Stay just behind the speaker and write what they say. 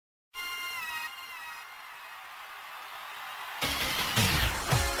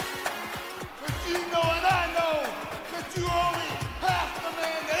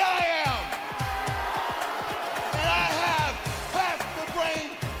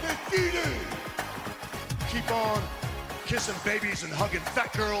keep on kissing babies and hugging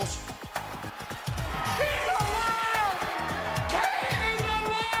fat girls. He's alive! Kane is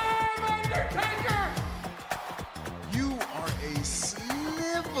alive, Undertaker! You are a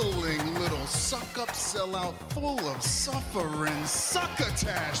sniveling little suck-up sellout full of suffering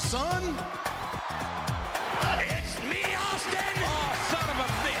succotash, son! It's me, Austin! Oh, son of a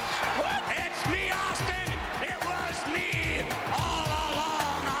bitch! What? It's me, Austin! It was me all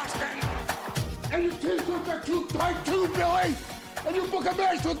along, Austin! And your t-shirts are too tight too, Billy! And you book a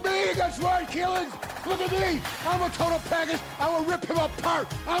match with me against Ryan Keelan! Look at me! I'm a total package! I will rip him apart!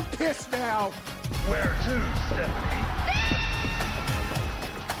 I'm pissed now! Where to, Stephanie?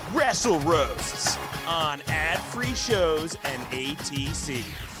 Wrestle Roasts on ad-free shows and ATC.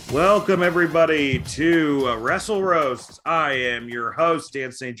 Welcome, everybody, to Wrestle Roasts. I am your host,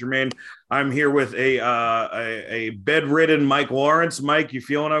 Dan St. Germain. I'm here with a bedridden Mike Lawrence. Mike, you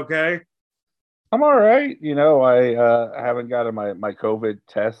feeling okay? I'm all right. You know, I haven't gotten my COVID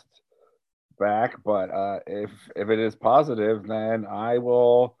test back, but if it is positive, then I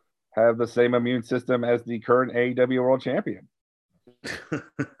will have the same immune system as the current AEW World Champion.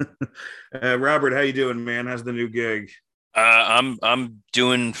 Robert, how you doing, man? How's the new gig? I'm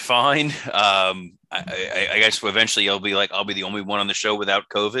doing fine. I guess eventually I'll be the only one on the show without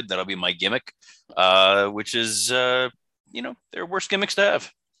COVID. That'll be my gimmick, which is there are worse gimmicks to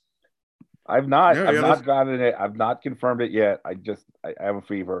have. I've not gotten it. I've not confirmed it yet. I have a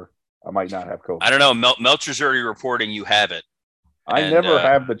fever. I might not have COVID. I don't know. Meltzer's already reporting you have it. I never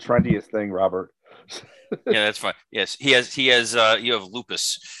have the trendiest thing, Robert. Yeah, that's fine. Yes, he has. You have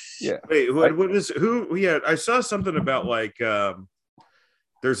lupus. Yeah. Wait, what is who? Yeah, I saw something about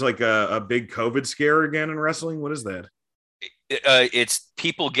there's like a big COVID scare again in wrestling. What is that? It's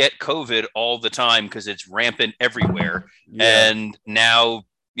people get COVID all the time because it's rampant everywhere, Yeah. and now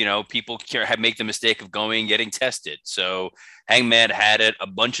people make the mistake of going and getting tested. So Hangman had it. A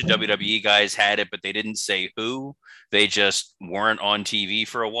bunch of WWE guys had it, but they didn't say who. They just weren't on TV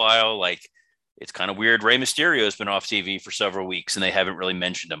for a while. Like, it's kind of weird. Rey Mysterio has been off TV for several weeks, and they haven't really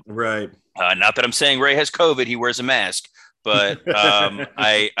mentioned him. Right. Not that I'm saying Rey has COVID. He wears a mask, but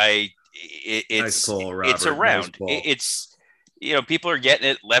Nice pull, Robert. it's around. Nice pull. It's people are getting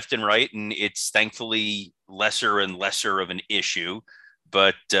it left and right, and it's thankfully lesser and lesser of an issue.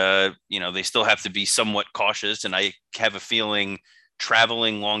 But they still have to be somewhat cautious, and I have a feeling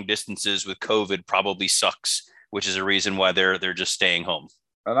traveling long distances with COVID probably sucks, which is a reason why they're just staying home.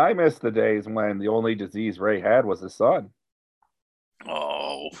 And I miss the days when the only disease Ray had was his son.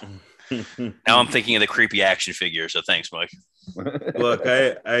 Oh, now I'm thinking of the creepy action figure. So thanks, Mike. Look,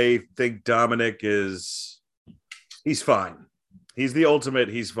 I think Dominic he's fine. He's the ultimate.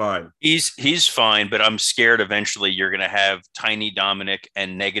 He's fine. He's fine, but I'm scared eventually you're going to have Tiny Dominic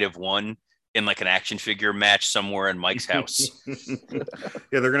and -1 in like an action figure match somewhere in Mike's house.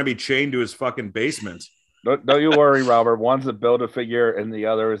 Yeah, they're going to be chained to his fucking basement. Don't you worry, Robert. One's a Build-A-Figure and the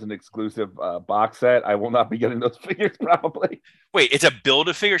other is an exclusive box set. I will not be getting those figures probably. Wait, it's a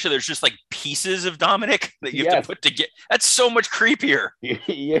Build-A-Figure, so there's just like pieces of Dominic that you have to put together. That's so much creepier.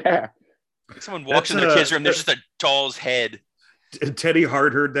 Yeah. Someone walks in their kids' room, there's just a doll's head. Teddy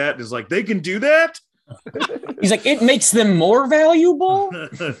Hart heard that and is like, they can do that? He's like, it makes them more valuable?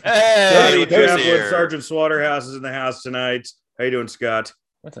 Hey, Sergeant Slaughterhouse is in the house tonight. How you doing, Scott?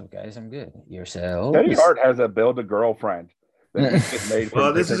 What's up, guys? I'm good. Yourself? Teddy Hart has a Build-A-Girlfriend.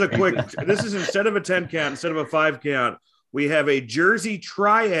 Well, this is instead of a 10 count, instead of a 5 count, we have a Jersey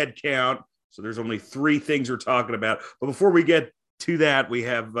triad count. So there's only 3 things we're talking about. But before we get to that, we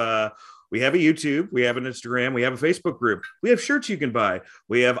have a YouTube, we have an Instagram, we have a Facebook group, we have shirts you can buy,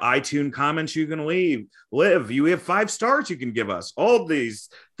 we have iTunes comments you can live. You have 5 stars you can give us. All these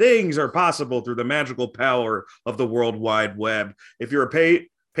things are possible through the magical power of the World Wide Web. If you're a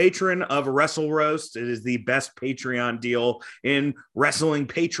patron of Wrestle Roast, it is the best Patreon deal in wrestling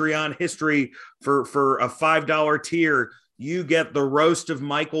Patreon history. For a $5 tier, you get the roast of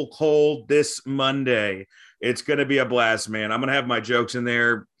Michael Cole this Monday. It's going to be a blast, man. I'm going to have my jokes in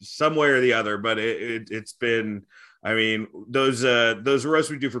there some way or the other, but it's been, I mean, those roasts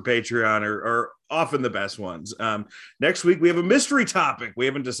we do for Patreon are often the best ones. Next week, we have a mystery topic. We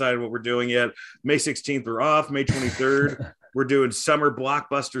haven't decided what we're doing yet. May 16th, we're off. May 23rd, we're doing Summer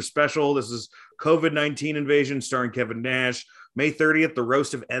Blockbuster Special. This is COVID-19 Invasion starring Kevin Nash. May 30th, the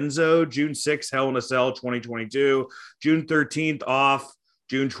roast of Enzo. June 6th, Hell in a Cell 2022. June 13th, off.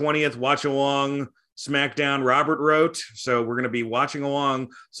 June 20th, watch along SmackDown Robert wrote. So we're going to be watching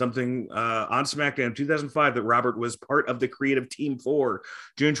along something on SmackDown 2005 that Robert was part of the creative team for.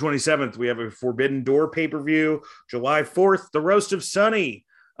 June 27th, we have a Forbidden Door pay-per-view. July 4th, the roast of Sunny.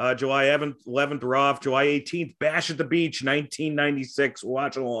 July 11th, Raw. July 18th, Bash at the Beach, 1996.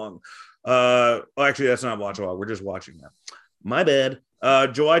 Watch along. Actually, that's not watch along. We're just watching that. My bad.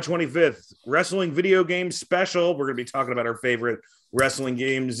 July 25th, Wrestling Video Game Special. We're going to be talking about our favorite wrestling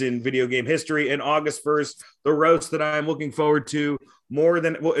games in video game history. And August 1st, the roast that I'm looking forward to more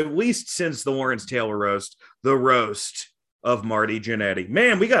than, well, at least since the Lawrence Taylor roast, the roast of Marty Jannetty.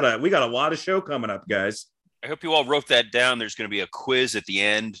 Man, we got a lot of show coming up, guys. I hope you all wrote that down. There's going to be a quiz at the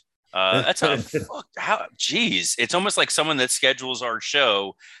end. That's a geez. It's almost like someone that schedules our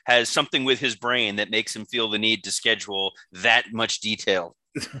show has something with his brain that makes him feel the need to schedule that much detail.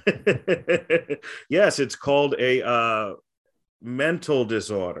 Yes, it's called a mental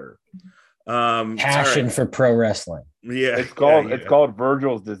disorder. Passion for pro wrestling. Yeah, it's called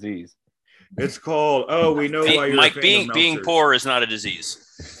Virgil's disease. It's called. Oh, we know why you're Mike. A fan of Being poor is not a disease.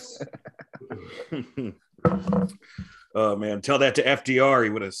 Oh man, tell that to FDR. He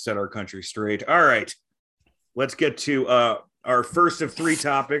would have set our country straight. All right, let's get to our first of three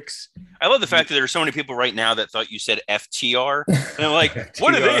topics. I love the fact that there are so many people right now that thought you said FTR, and I'm like,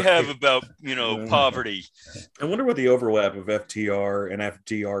 what do they have about poverty? I wonder what the overlap of FTR and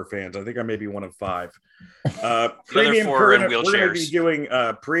FDR fans. I think I may be one of five. Premium current. We're going to be doing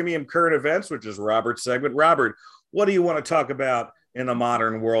premium current events, which is Robert's segment. Robert, what do you want to talk about in the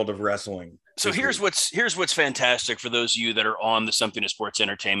modern world of wrestling? So here's what's fantastic for those of you that are on the Something to Sports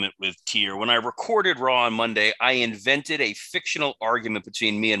Entertainment with Tier. When I recorded Raw on Monday, I invented a fictional argument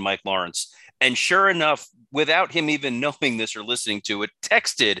between me and Mike Lawrence. And sure enough, without him even knowing this or listening to it,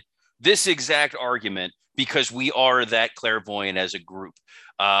 texted this exact argument because we are that clairvoyant as a group.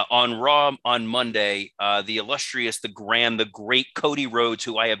 On Raw on Monday, the illustrious, the grand, the great Cody Rhodes,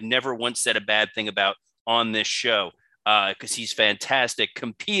 who I have never once said a bad thing about on this show, because he's fantastic,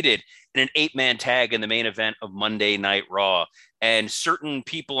 competed in an 8-man tag in the main event of Monday Night Raw. And certain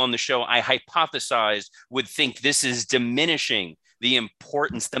people on the show, I hypothesized, would think this is diminishing the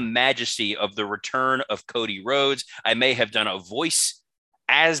importance, the majesty of the return of Cody Rhodes. I may have done a voice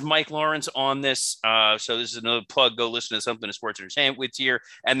as Mike Lawrence on this. So this is another plug. Go listen to Something to Sports Entertainment with Tier.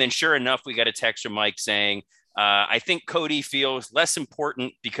 And then sure enough, we got a text from Mike saying, I think Cody feels less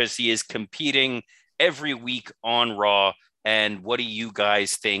important because he is competing every week on Raw. And what do you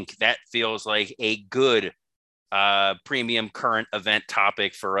guys think? That feels like a good premium current event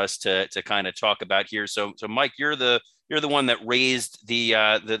topic for us to kind of talk about here. So Mike, you're the one that raised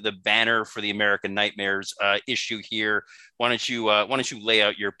the banner for the American Nightmares issue here. Why don't you lay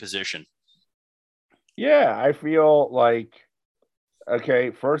out your position? Yeah, I feel like, okay,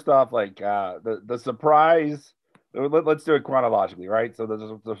 first off, like the surprise. Let's do it chronologically, right? So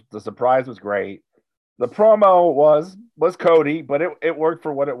the surprise was great. The promo was Cody, but it worked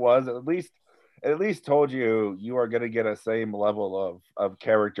for what it was. At least told you are going to get a same level of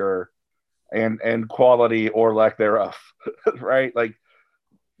character and quality or lack thereof, right? Like,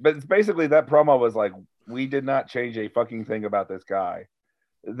 but it's basically that promo was like, we did not change a fucking thing about this guy.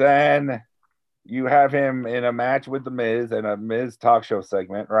 Then you have him in a match with the Miz and a Miz talk show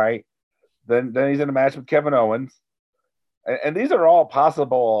segment, right? Then he's in a match with Kevin Owens, and these are all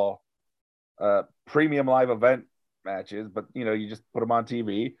possible premium live event matches, but you just put them on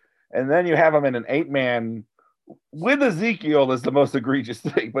TV, and then you have them in an 8-man with Ezekiel is the most egregious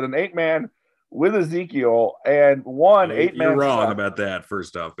thing, but an 8-man with Ezekiel and one 8-man. You're wrong about that.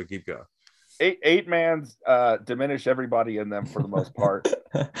 First off, but keep going. 8-mans diminish everybody in them for the most part.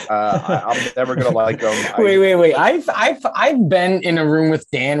 I'm never gonna like them. Wait. I've been in a room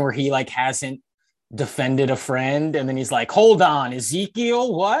with Dan where he like hasn't defended a friend, and then he's like, hold on,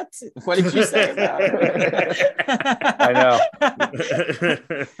 Ezekiel, what did you say about it? I know.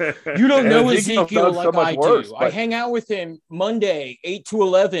 You don't know Ezekiel like I worse, do. but... I hang out with him Monday 8 to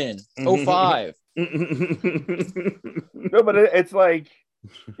 11 05. No, but it's like,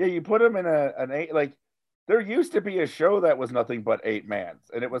 yeah, you put him in an 8, like there used to be a show that was nothing but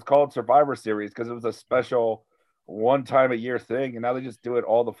 8-mans, and it was called Survivor Series because it was a special one time a year thing, and now they just do it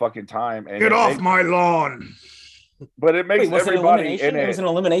all the fucking time. And get off my lawn. But it makes everybody in it. It was an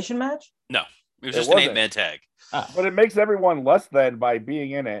elimination match? No, it was just an 8-man tag. But it makes everyone less than by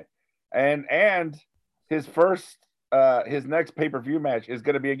being in it. And his next pay-per-view match is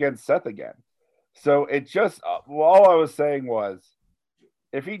going to be against Seth again. So it just all I was saying was,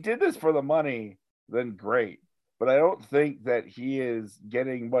 if he did this for the money, then great. But I don't think that he is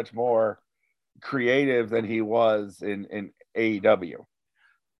getting much more creative than he was in AEW.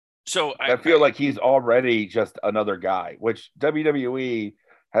 So I feel like he's already just another guy, which WWE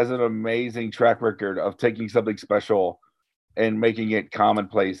has an amazing track record of taking something special and making it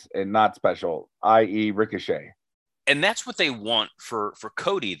commonplace and not special, i.e. Ricochet. And that's what they want for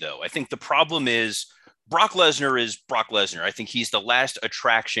Cody, though. I think the problem is Brock Lesnar is Brock Lesnar. I think he's the last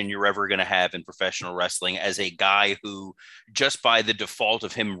attraction you're ever going to have in professional wrestling as a guy who, just by the default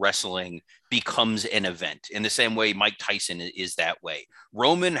of him wrestling, becomes an event. In the same way Mike Tyson is that way.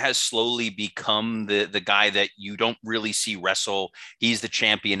 Roman has slowly become the guy that you don't really see wrestle. He's the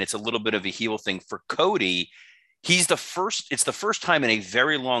champion. It's a little bit of a heel thing. For Cody, it's the first time in a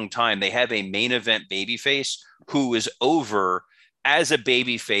very long time they have a main event babyface who is over as a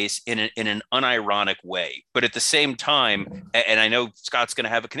babyface in an unironic way. But at the same time, and I know Scott's going to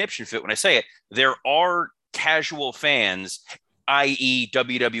have a conniption fit when I say it, there are casual fans, i.e.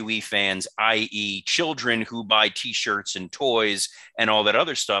 WWE fans, i.e. children who buy t-shirts and toys and all that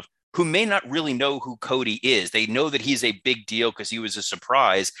other stuff, who may not really know who Cody is. They know that he's a big deal because he was a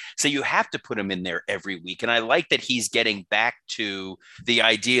surprise. So you have to put him in there every week. And I like that he's getting back to the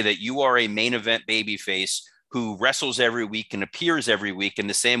idea that you are a main event babyface who wrestles every week and appears every week in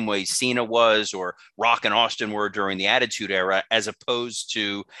the same way Cena was or Rock and Austin were during the Attitude Era, as opposed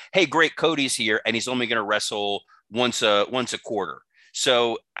to, hey, great, Cody's here and he's only going to wrestle once a quarter.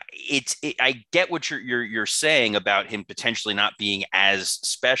 So I get what you're saying about him potentially not being as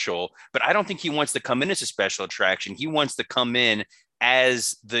special, but I don't think he wants to come in as a special attraction. He wants to come in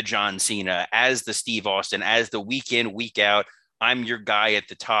as the John Cena, as the Steve Austin, as the week in, week out. I'm your guy at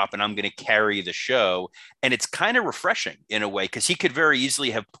the top and I'm going to carry the show. And it's kind of refreshing in a way, because he could very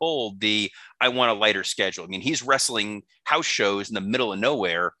easily have pulled I want a lighter schedule. I mean, he's wrestling house shows in the middle of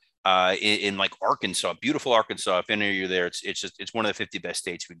nowhere in like Arkansas, beautiful Arkansas. If any of you there, it's one of the 50 best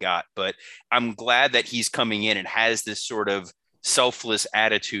states we got. But I'm glad that he's coming in and has this sort of selfless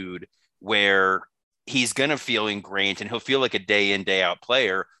attitude where he's going to feel ingrained and he'll feel like a day in, day out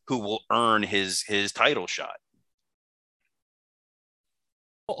player who will earn his title shot.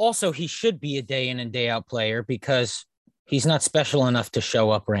 Also, he should be a day in and day out player because he's not special enough to show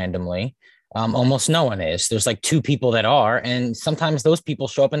up randomly. Almost no one is. There's like 2 people that are, and sometimes those people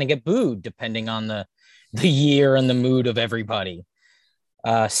show up and they get booed depending on the year and the mood of everybody.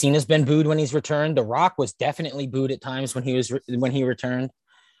 Cena's been booed when he's returned. The Rock was definitely booed at times when he returned.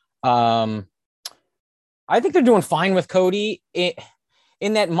 I think they're doing fine with Cody.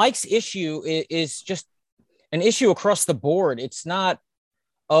 In that Mike's issue is just an issue across the board. It's not,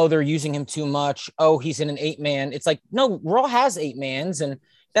 oh, they're using him too much. Oh, he's in an 8-man. It's like, no, Raw has 8-mans and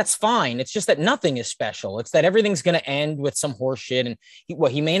that's fine. It's just that nothing is special. It's that everything's going to end with some horse shit. And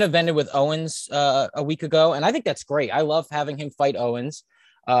he main evented with Owens a week ago. And I think that's great. I love having him fight Owens.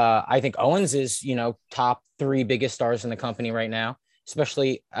 I think Owens is, top 3 biggest stars in the company right now,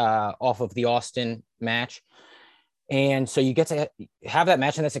 especially off of the Austin match. And so you get to have that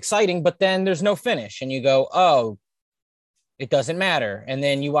match and that's exciting, but then there's no finish and you go, oh, it doesn't matter. And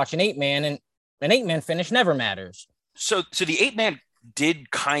then you watch an 8-man and an 8-man finish never matters. So the 8-man did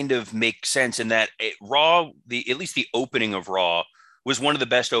kind of make sense in that Raw, at least the opening of Raw was one of the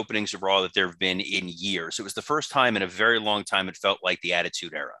best openings of Raw that there have been in years. It was the first time in a very long time it felt like the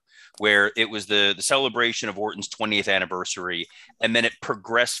Attitude Era, where it was the celebration of Orton's 20th anniversary. And then it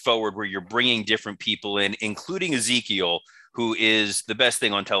progressed forward where you're bringing different people in, including Ezekiel, who is the best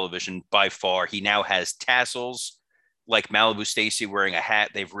thing on television by far. He now has tassels like Malibu Stacy wearing a hat.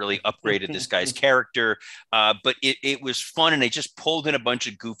 They've really upgraded this guy's character. But it was fun. And they just pulled in a bunch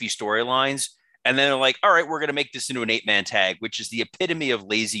of goofy storylines. And then they're like, all right, we're going to make this into an 8-man tag, which is the epitome of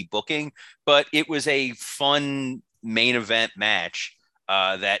lazy booking. But it was a fun main event match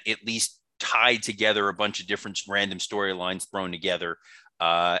that at least tied together a bunch of different random storylines thrown together.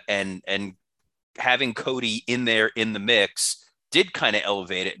 And having Cody in there in the mix did kind of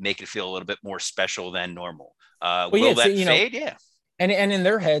elevate it, make it feel a little bit more special than normal. Will that fade? Yeah. And in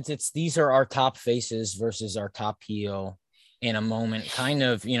their heads, these are our top faces versus our top heel in a moment. Kind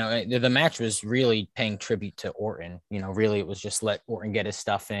of, the match was really paying tribute to Orton. Really, it was just let Orton get his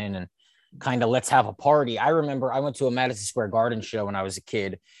stuff in and kind of let's have a party. I remember I went to a Madison Square Garden show when I was a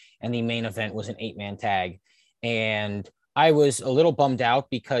kid, and the main event was an 8-man tag. And I was a little bummed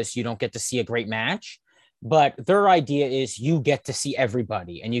out because you don't get to see a great match. But their idea is you get to see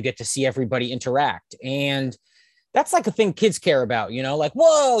everybody and you get to see everybody interact. And that's like a thing kids care about, like,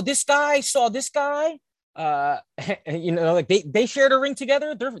 whoa, this guy saw this guy, like they shared a ring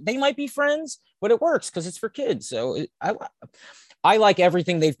together. They might be friends, but it works because it's for kids. So I like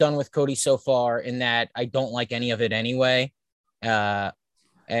everything they've done with Cody so far in that I don't like any of it anyway. And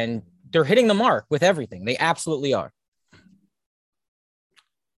they're hitting the mark with everything. They absolutely are.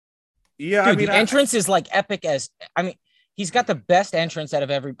 Yeah, Dude, the entrance is like epic he's got the best entrance out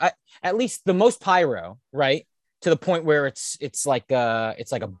of at least the most pyro, right? To the point where it's like a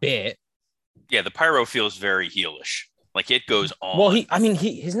bit. Yeah, the pyro feels very heelish. Like it goes on. Well,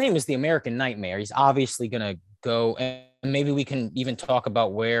 his name is the American Nightmare. He's obviously gonna go, and maybe we can even talk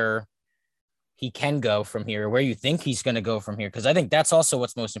about where he can go from here, where you think he's gonna go from here, because I think that's also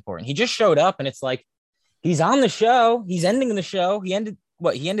what's most important. He just showed up, and it's like he's on the show. He's ending the show. He ended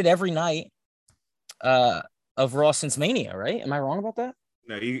every night of Raw since Mania, right? Am I wrong about that?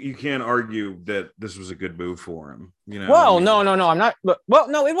 No, you can't argue that this was a good move for him. You know. Well, no, I'm not. Well,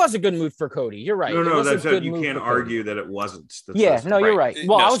 no, it was a good move for Cody. You're right. No, that's it. You can't argue that it wasn't. You're right.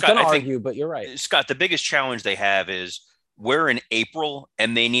 Well, no, I was Scott, going to argue, but you're right. Scott, the biggest challenge they have is we're in April,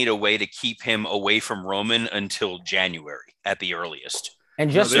 and they need a way to keep him away from Roman until January at the earliest. And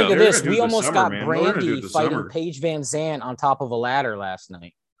just think of this: we almost got Brandy fighting Paige Van Zandt on top of a ladder last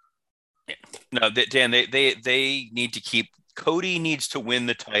night. Yeah. No, Dan, they need to keep. Cody needs to win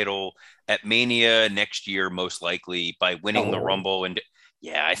the title at Mania next year, most likely by winning the Rumble. And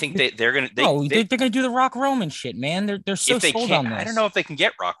yeah, I think they're gonna. They're gonna do the Rock Roman shit, man. They're so sold on this. I don't know if they can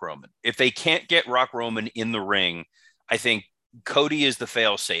get Rock Roman. If they can't get Rock Roman in the ring, I think Cody is the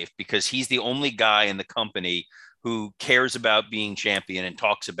fail-safe because he's the only guy in the company who cares about being champion and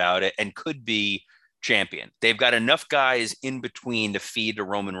talks about it and could be champion. They've got enough guys in between to feed the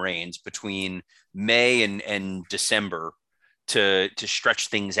Roman Reigns between May and December to stretch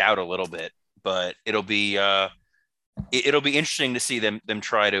things out a little bit, but it'll be interesting to see them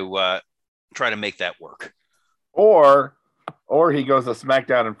try to make that work. Or he goes to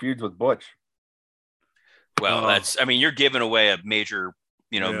SmackDown and feuds with Butch. Well, you're giving away a major,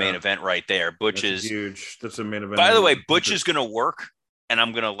 main event right there. Butch is huge. That's a main event. By the way, Butch is going to work, and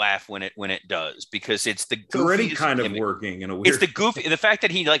I'm going to laugh when it does because it's the it's already kind of working in a weird. It's the fact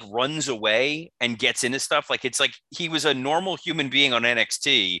that he like runs away and gets into stuff. Like it's like he was a normal human being on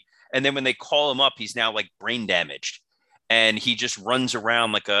NXT, and then when they call him up, he's now like brain damaged, and he just runs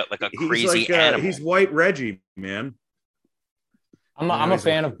around like a crazy animal. He's White Reggie, man. I'm a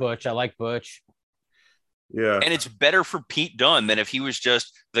fan of Butch. I like Butch. Yeah. And it's better for Pete Dunne than if he was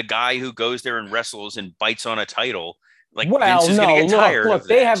just the guy who goes there and wrestles and bites on a title. Like Vince is gonna get tired of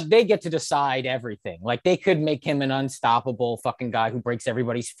that. They get to decide everything. Like they could make him an unstoppable fucking guy who breaks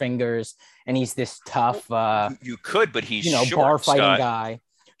everybody's fingers, and he's this tough. You could, but he's short, bar fighting Scott. Guy.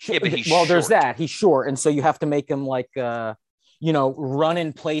 Yeah, but he's short. There's that he's short, and so you have to make him like run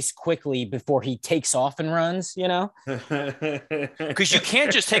in place quickly before he takes off and runs. Because you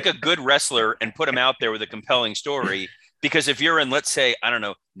can't just take a good wrestler and put him out there with a compelling story. Because if you're in, let's say, I don't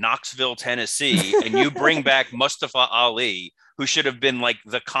know, Knoxville, Tennessee, and you bring back Mustafa Ali, who should have been like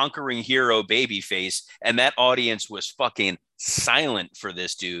the conquering hero babyface, and that audience was fucking silent for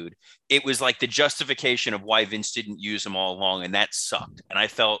this dude, it was like the justification of why Vince didn't use him all along, and that sucked. And I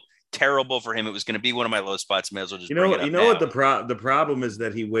felt terrible for him. It was going to be one of my low spots. May as well just bring it up what the problem is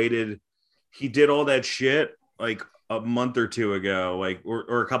that he did all that shit like a month or two ago, like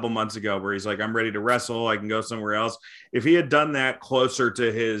or a couple months ago, where he's like, I'm ready to wrestle, I can go somewhere else. If he had done that closer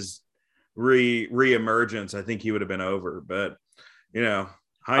to his re-emergence, I think he would have been over. But I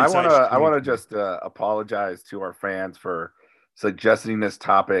want to just apologize to our fans for suggesting this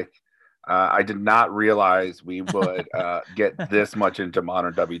topic. I did not realize we would get this much into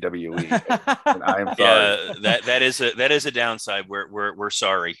modern WWE. And I am sorry. Yeah, that is a downside. We're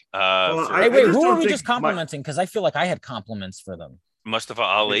sorry. Who are we just complimenting? Because I feel like I had compliments for them. Mustafa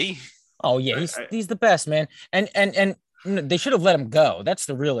Ali. Oh yeah, he's the best, man. And they should have let him go. That's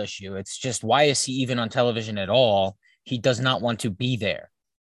the real issue. It's just, why is he even on television at all? He does not want to be there.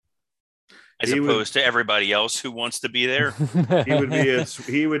 As opposed to everybody else who wants to be there.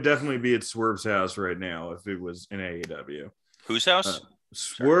 He would definitely be at Swerve's house right now if it was in AEW. Whose house?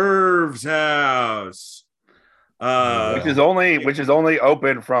 Swerve's house. Which is only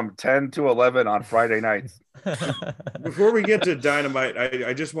open from 10 to 11 on Friday nights. Before we get to Dynamite,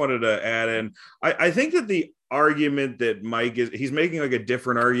 I just wanted to add in, I think that the argument that Mike he's making like a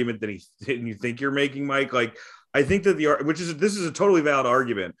different argument than you think you're making, Mike. Like, I think that this is a totally valid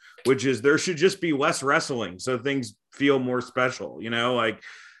argument, which is there should just be less wrestling so things feel more special,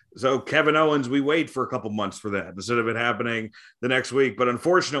 so Kevin Owens, we wait for a couple months for that instead of it happening the next week. But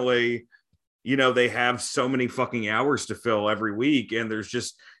unfortunately, they have so many fucking hours to fill every week, and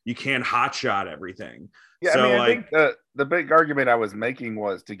you can't hotshot everything. Yeah, so I think the big argument I was making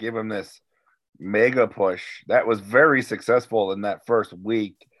was to give him this mega push that was very successful in that first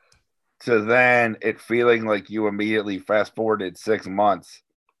week, to then it feeling like you immediately fast forwarded 6 months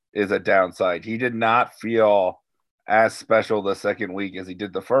is a downside. He did not feel as special the second week as he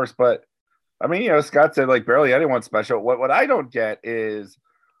did the first. But I mean, Scott said like barely anyone special. What I don't get is,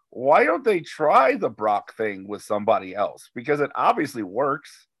 why don't they try the Brock thing with somebody else? Because it obviously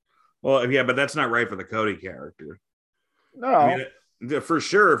works. Well, yeah, but that's not right for the Cody character. No. I mean, for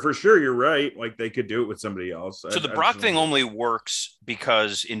sure, you're right. Like they could do it with somebody else. So the Brock thing only works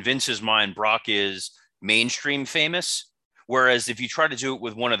because in Vince's mind, Brock is mainstream famous. Whereas if you try to do it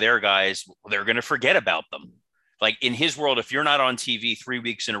with one of their guys, they're going to forget about them. Like in his world, if you're not on TV 3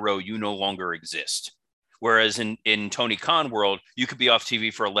 weeks in a row, you no longer exist. Whereas in Tony Khan world, you could be off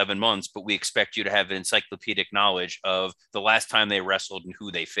TV for 11 months, but we expect you to have encyclopedic knowledge of the last time they wrestled and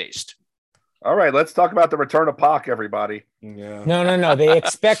who they faced. All right, let's talk about the return of Pac, everybody. Yeah. No. They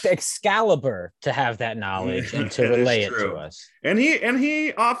expect Excalibur to have that knowledge and to relay it to us. And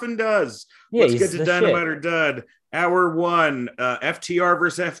he often does. Yeah, Let's get to Dynamite or Dud. Hour 1, FTR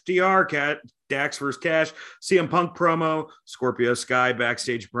versus FTR, Dax versus Cash, CM Punk promo, Scorpio Sky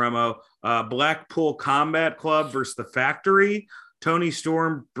backstage promo, Blackpool Combat Club versus The Factory, Tony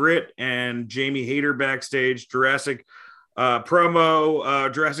Storm, Britt, and Jamie Hayter backstage, Jurassic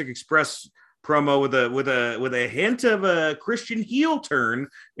promo, Jurassic Express promo with a hint of a Christian heel turn,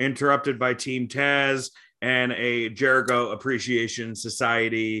 interrupted by Team Taz and a Jericho Appreciation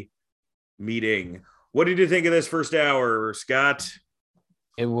Society meeting. What did you think of this first hour, Scott?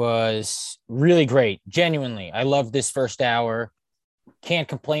 It was really great. Genuinely. I loved this first hour. Can't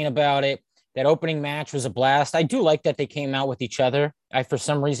complain about it. That opening match was a blast. I do like that they came out with each other. I, for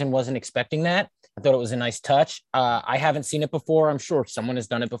some reason, wasn't expecting that. I thought it was a nice touch. I haven't seen it before. I'm sure someone has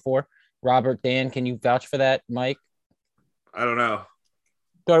done it before. Robert, Dan, can you vouch for that? Mike? I don't know.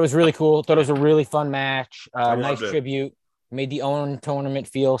 Thought it was really cool. Thought it was a really fun match. Nice it. Tribute. Made the Owen tournament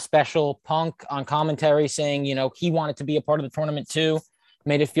feel special. Punk on commentary saying, he wanted to be a part of the tournament too.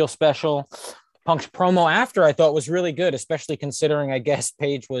 Made it feel special. Punk's promo after I thought was really good, especially considering I guess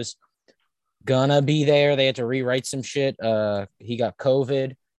Paige was gonna be there. They had to rewrite some shit. He got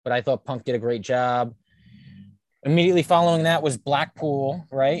COVID, but I thought Punk did a great job. Immediately following that was Blackpool,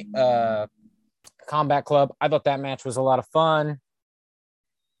 right? Combat Club. I thought that match was a lot of fun.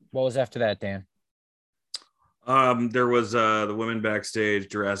 What was after that, Dan? There was the women backstage,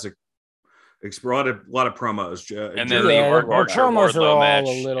 Jurassic. A lot of promos, and then our promos are all match.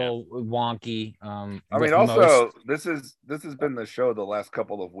 A little wonky. I mean, also this has been the show the last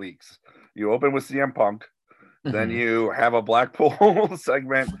couple of weeks. You open with CM Punk, then you have a Blackpool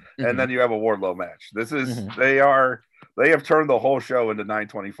segment, and then you have a Wardlow match. This is they have turned the whole show into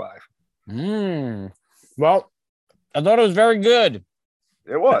 925. Well, I thought it was very good.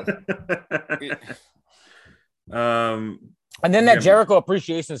 It was. And then that Jericho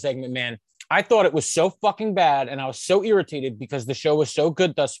Appreciation segment, man, I thought it was so fucking bad, and I was so irritated because the show was so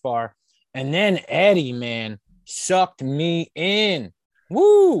good thus far. And then Eddie, man, sucked me in.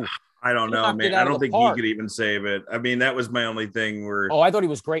 Woo! I don't know, man. I don't think he could even save it. I mean, that was my only thing where... Oh, I thought he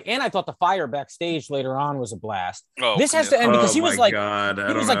was great. And I thought the fire backstage later on was a blast. Oh, this has to end because he was like,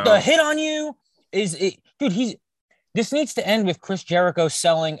 the hit on you is it, dude, this needs to end with Chris Jericho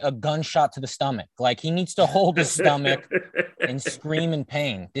selling a gunshot to the stomach. Like, he needs to hold his stomach and scream in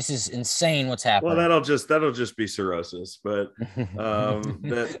pain. This is insane what's happening. Well, that'll just be cirrhosis, but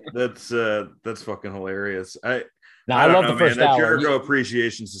that's fucking hilarious. I love the first hour. Jericho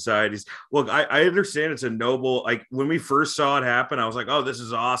Appreciation Societies. Look, I understand it's a noble, like when we first saw it happen, I was like, oh, this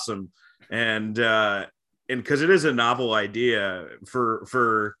is awesome. And because it is a novel idea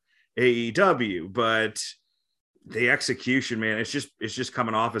for AEW, but the execution, man, it's just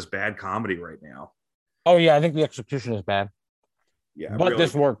coming off as bad comedy right now. Oh yeah, I think the execution is bad. Yeah, but really,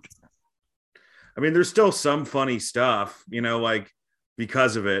 this worked. I mean, there's still some funny stuff, like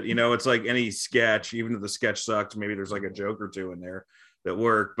because of it. It's like any sketch, even if the sketch sucks, maybe there's like a joke or two in there that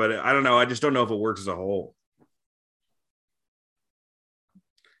work. But I don't know. I just don't know if it works as a whole.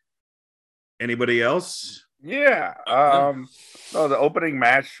 Anybody else? Yeah. No, the opening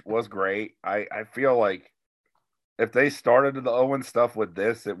match was great. I feel like if they started the Owen stuff with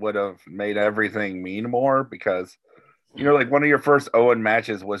this, it would have made everything mean more because, like one of your first Owen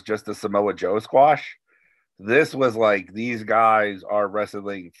matches was just a Samoa Joe squash. This was like, these guys are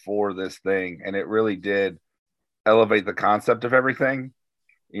wrestling for this thing. And it really did elevate the concept of everything.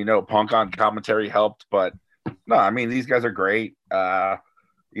 Punk on commentary helped, but no, I mean, these guys are great. Stewie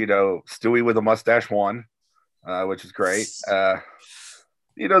with a mustache won, which is great. The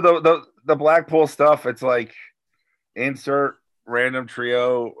Blackpool stuff, it's like, insert random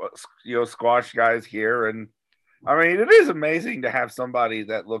trio, squash guys here. And I mean, it is amazing to have somebody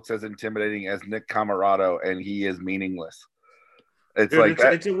that looks as intimidating as Nick Camarado, and he is meaningless. It's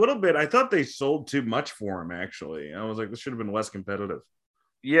a little bit. I thought they sold too much for him, actually. I was like, this should have been less competitive.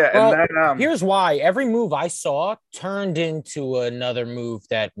 Yeah. Well, and then, here's why. Every move I saw turned into another move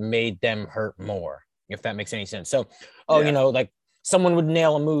that made them hurt more, if that makes any sense. So, like someone would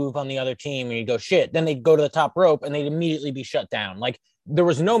nail a move on the other team and you go, shit. Then they'd go to the top rope and they'd immediately be shut down. Like there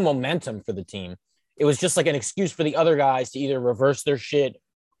was no momentum for the team. It was just like an excuse for the other guys to either reverse their shit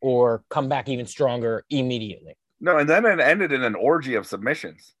or come back even stronger immediately. No, and then it ended in an orgy of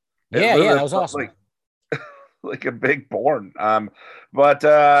submissions. Yeah, that was awesome. Like a big porn. But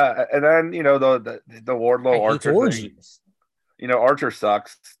and then the Wardlow Archer thing. Archer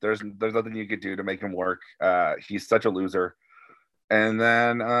sucks. There's nothing you could do to make him work. He's such a loser. And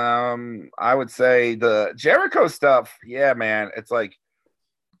then I would say the Jericho stuff. Yeah, man, it's like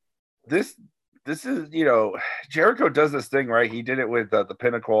this is Jericho does this thing, right? He did it with the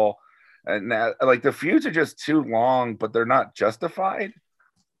Pinnacle, and now, like the feuds are just too long, but they're not justified.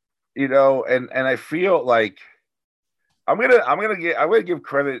 And I feel like I'm gonna give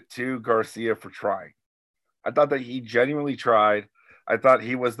credit to Garcia for trying. I thought that he genuinely tried. I thought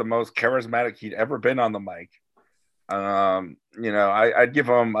he was the most charismatic he'd ever been on the mic. I'd give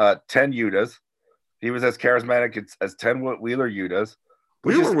him 10 Yutas. He was as charismatic as 10 Wheeler Yutas.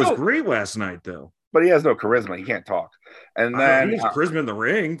 Wheeler was great last night, though. But he has no charisma. He can't talk. And then he has charisma in the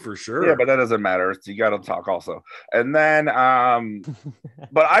ring for sure. Yeah, but that doesn't matter. You got to talk also. And then,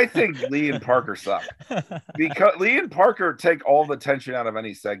 but I think Lee and Parker suck because Lee and Parker take all the tension out of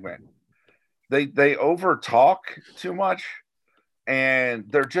any segment. They over talk too much, and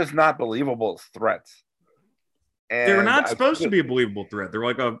they're just not believable as threats. And they're not supposed to be a believable threat. They're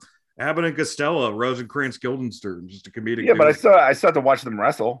like a Abbott and Costello, Rosencrantz, Guildenstern, just a comedic. Yeah, but I still have to watch them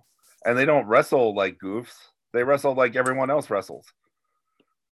wrestle. And they don't wrestle like goofs. They wrestle like everyone else wrestles.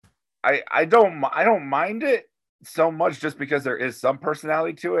 I don't mind it so much just because there is some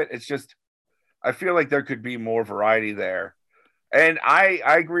personality to it. It's just I feel like there could be more variety there. And I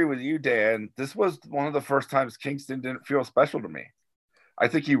agree with you, Dan. This was one of the first times Kingston didn't feel special to me. I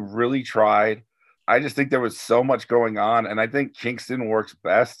think he really tried. I just think there was so much going on. And I think Kingston works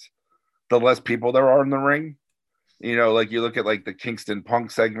best the less people there are in the ring. Like you look at like the Kingston Punk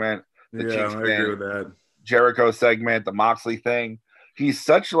segment. I agree with that. Jericho segment, the Moxley thing. He's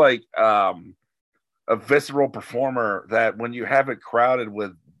such like a visceral performer that when you have it crowded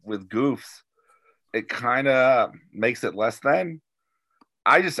with goofs, it kind of makes it less than.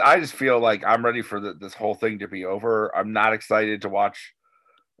 I just feel like I'm ready for this whole thing to be over. I'm not excited to watch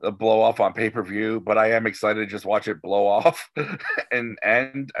the blow off on pay-per-view, but I am excited to just watch it blow off and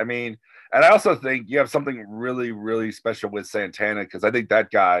end. I mean, and I also think you have something really, really special with Santana because I think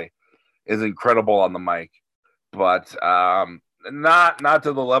that guy is incredible on the mic, but not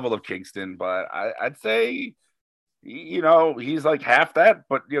to the level of Kingston. But I'd say, he's like half that.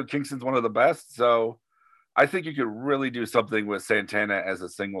 But Kingston's one of the best, so I think you could really do something with Santana as a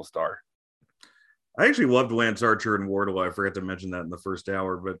single star. I actually loved Lance Archer and Wardlow. I forgot to mention that in the first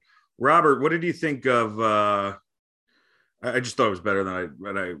hour. But Robert, what did you think of? I just thought it was better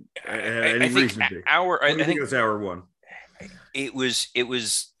than I had any reason to. I think it was hour one. It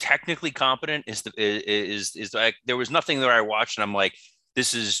was technically competent. Is like there was nothing that I watched and I'm like,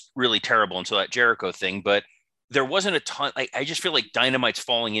 this is really terrible until that Jericho thing. But there wasn't a ton. Like I just feel like Dynamite's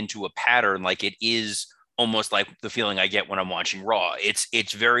falling into a pattern. Like it is almost like the feeling I get when I'm watching Raw.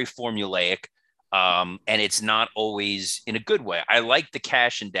 It's very formulaic, and it's not always in a good way. I like the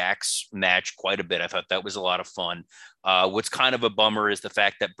Cash and Dax match quite a bit. I thought that was a lot of fun. What's kind of a bummer is the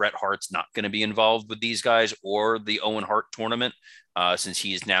fact that Bret Hart's not going to be involved with these guys or the Owen Hart tournament, since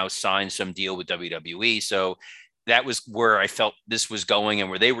he's now signed some deal with WWE. So that was where I felt this was going and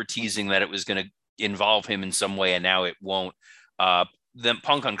where they were teasing that it was going to involve him in some way. And now it won't. The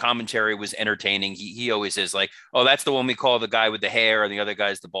Punk on commentary was entertaining. He always is like, oh, that's the one we call the guy with the hair and the other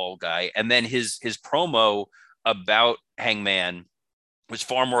guy's the bald guy. And then his promo about Hangman was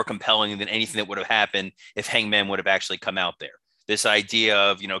far more compelling than anything that would have happened if Hangman would have actually come out there. This idea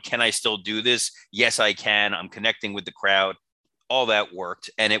of, can I still do this? Yes, I can. I'm connecting with the crowd. All that worked.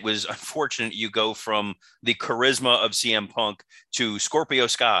 And it was unfortunate you go from the charisma of CM Punk to Scorpio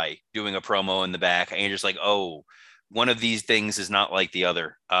Sky doing a promo in the back. And you're just like, oh, one of these things is not like the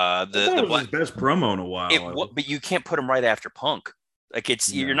other. The was his best promo in a while. But you can't put him right after Punk. Like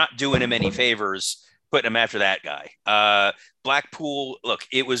you're not doing him any favors putting him after that guy. Blackpool, look,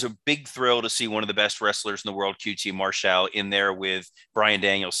 it was a big thrill to see one of the best wrestlers in the world, QT Marshall, in there with Bryan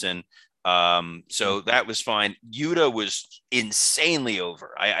Danielson. So that was fine. Yuta was insanely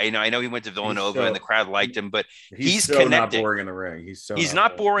over. I know he went to Villanova and the crowd liked him, but he's so connecting. Not boring in the ring. He's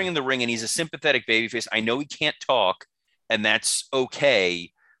not boring in the ring, and he's a sympathetic babyface. I know he can't talk, and that's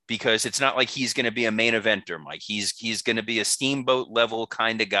okay because it's not like he's going to be a main eventer, Mike. He's going to be a Steamboat level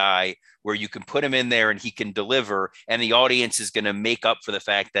kind of guy where you can put him in there and he can deliver, and the audience is going to make up for the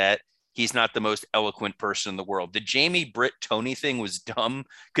fact that he's not the most eloquent person in the world. The Jamie Britt Tony thing was dumb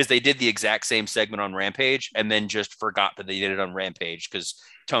because they did the exact same segment on Rampage and then just forgot that they did it on Rampage because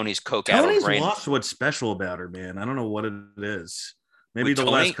Tony's Tony's lost what's special about her, man. I don't know what it is. Maybe the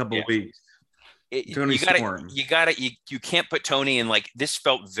last couple of weeks. You can't put Tony in like this.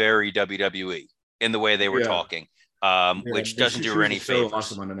 Felt very WWE in the way they were talking, which doesn't do her any favors. So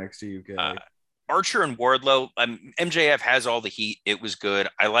awesome on NXT UK. Archer and Wardlow, MJF has all the heat. It was good.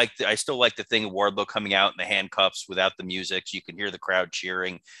 I still like the thing of Wardlow coming out in the handcuffs without the music, so you can hear the crowd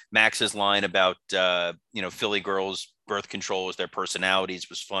cheering. Max's line about Philly girls birth control as their personalities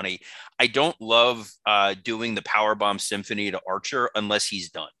was funny. I don't love doing the Powerbomb Symphony to Archer unless he's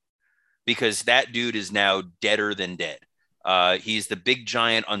done, because that dude is now deader than dead. He's the big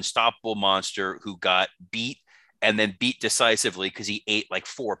giant unstoppable monster who got beat and then beat decisively because he ate like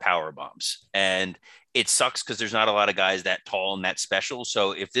 4 power bombs. And it sucks because there's not a lot of guys that tall and that special.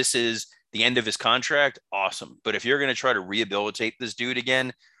 So if this is the end of his contract, awesome. But if you're going to try to rehabilitate this dude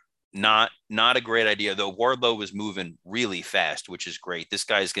again, not a great idea, though. Wardlow was moving really fast, which is great. This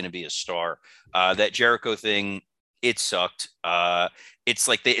guy's going to be a star. That Jericho thing, it sucked. It's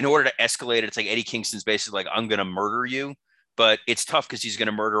like in order to escalate it, it's like Eddie Kingston's basically like, I'm going to murder you. But it's tough because he's going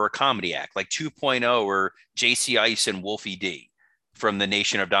to murder a comedy act like 2.0 or JC Ice and Wolfie D from the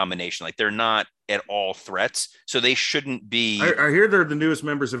Nation of Domination. Like they're not at all threats. So they shouldn't be. I hear they're the newest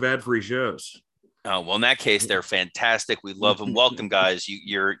members of ad-free shows. Oh, well, in that case, they're fantastic. We love them. Welcome, guys.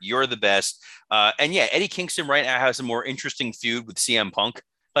 You're the best. And yeah, Eddie Kingston right now has a more interesting feud with CM Punk.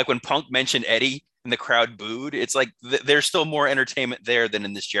 Like when Punk mentioned Eddie and the crowd booed, it's like there's still more entertainment there than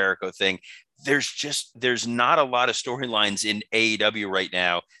in this Jericho thing. There's not a lot of storylines in AEW right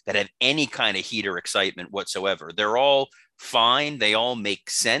now that have any kind of heat or excitement whatsoever. They're all fine. They all make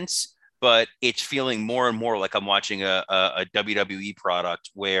sense, but it's feeling more and more like I'm watching a WWE product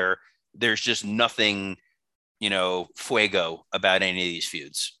where there's just nothing, fuego about any of these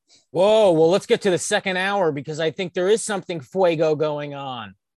feuds. Whoa. Well, let's get to the second hour because I think there is something fuego going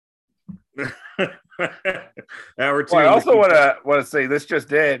on. Hour 2. Well, I also want to say this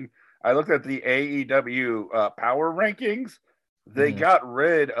just in. I looked at the AEW power rankings. They got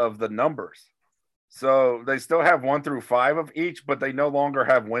rid of the numbers. So they still have 1 through 5 of each, but they no longer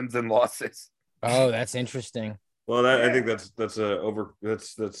have wins and losses. Oh, that's interesting. Well, I think that's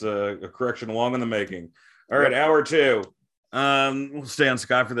a correction long in the making. All right, hour 2. We'll stay on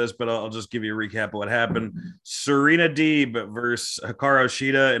Scott for this, but I'll just give you a recap of what happened. Serena Deeb versus Hikaru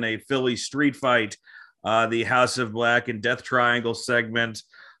Shida in a Philly street fight. The House of Black and Death Triangle segment.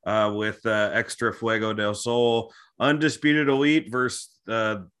 With Extra Fuego del Sol, Undisputed Elite versus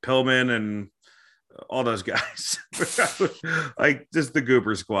Pillman and all those guys. Like just the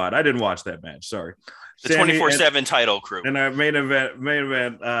Gooper squad. I didn't watch that match. Sorry. The 24/7 title crew. And our main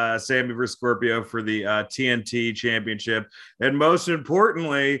event, Sammy versus Scorpio for the TNT championship. And most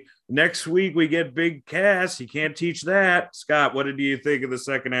importantly, next week we get Big Cass. You can't teach that. Scott, what did you think of the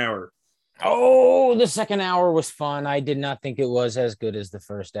second hour? Oh, the second hour was fun. I did not think it was as good as the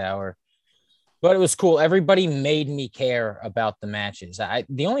first hour, but it was cool. Everybody made me care about the matches.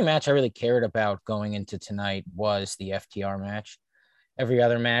 The only match I really cared about going into tonight was the FTR match. Every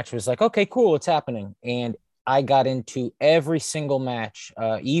other match was like, okay, cool, it's happening. And I got into every single match,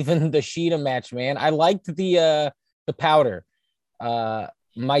 even the Sheeta match, man. I liked the powder.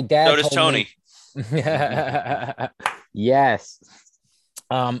 My dad. So does Tony. Yes.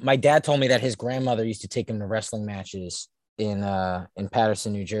 My dad told me that his grandmother used to take him to wrestling matches in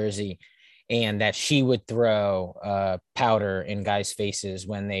Paterson, New Jersey, and that she would throw powder in guys' faces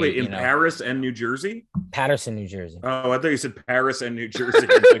when they Paris and New Jersey? Paterson, New Jersey. Oh, I thought you said Paris and New Jersey.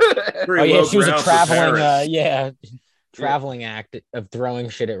 She was a traveling act of throwing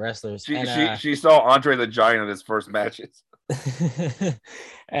shit at wrestlers. She saw Andre the Giant in his first matches.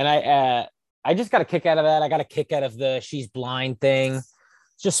 And I just got a kick out of that. I got a kick out of the she's blind thing.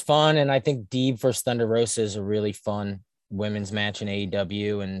 Just fun, and I think Deeb versus Thunder Rosa is a really fun women's match in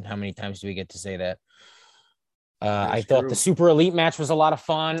AEW. And how many times do we get to say that? I thought the Super Elite match was a lot of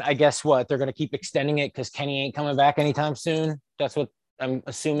fun. I guess what they're going to keep extending it because Kenny ain't coming back anytime soon. That's what I'm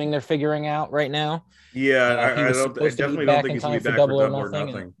assuming they're figuring out right now. Yeah, I definitely don't think he's going to be back for Double or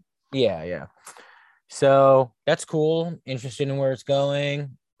Nothing. Yeah. So that's cool. Interested in where it's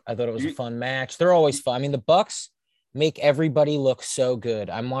going. I thought it was a fun match. They're always fun. I mean, the Bucks make everybody look so good.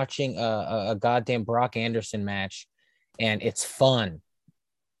 I'm watching a goddamn Brock Anderson match, and it's fun.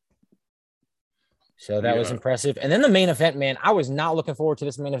 So that was impressive. And then the main event, man, I was not looking forward to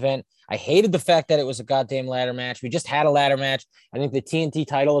this main event. I hated the fact that it was a goddamn ladder match. We just had a ladder match. I think the TNT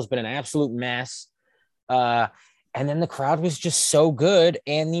title has been an absolute mess. And then the crowd was just so good,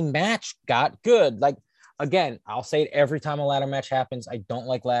 and the match got good. Like, again, I'll say it every time a ladder match happens. I don't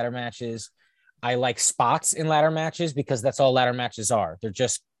like ladder matches. I like spots in ladder matches because that's all ladder matches are. They're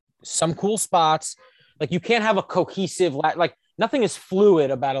just some cool spots. Like, you can't have a cohesive, like, nothing is fluid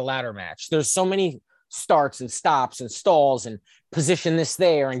about a ladder match. There's so many starts and stops and stalls and position this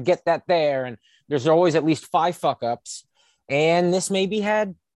there and get that there. And there's always at least 5 fuck ups. And this maybe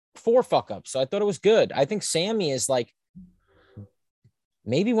had 4 fuck ups. So I thought it was good. I think Sammy is like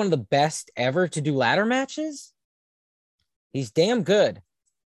maybe one of the best ever to do ladder matches. He's damn good.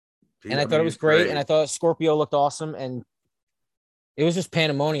 And I thought it was great. And I thought Scorpio looked awesome. And it was just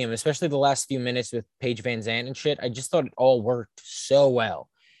pandemonium, especially the last few minutes with Paige Van Zandt and shit. I just thought it all worked so well.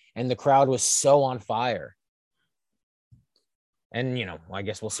 And the crowd was so on fire. And, you know, I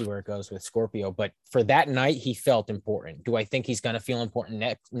guess we'll see where it goes with Scorpio. But for that night, he felt important. Do I think he's going to feel important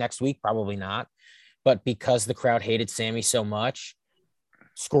next week? Probably not. But because the crowd hated Sammy so much,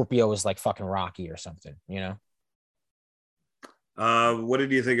 Scorpio was like fucking Rocky or something, you know? What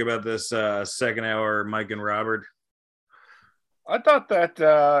did you think about this second hour, Mike and Robert? I thought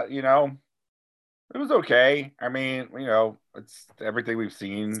that, you know, it was okay. I mean, you know, it's everything we've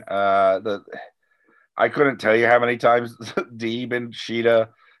seen. I couldn't tell you how many times Deeb and Sheeta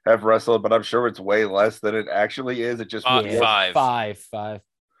have wrestled, but I'm sure it's way less than it actually is. It just five.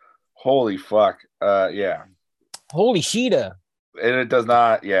 Holy fuck! Yeah. Holy Sheeta. And it does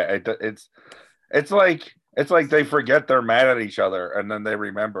not. Yeah, it's like they forget they're mad at each other, and then they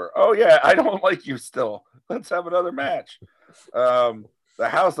remember. Oh yeah, I don't like you still. Let's have another match. The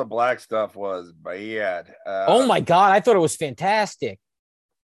House of Black stuff was bad. Oh my god, I thought it was fantastic.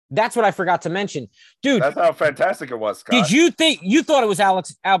 That's what I forgot to mention, dude. That's how fantastic it was, Scott. Did you think you thought it was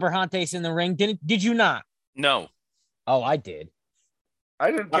Alex Alberhantes in the ring? Did you not? No. Oh, I did.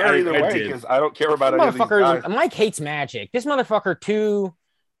 I didn't care either way because I don't care about any of these guys. Mike hates magic. This motherfucker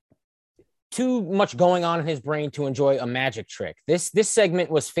too much going on in his brain to enjoy a magic trick. This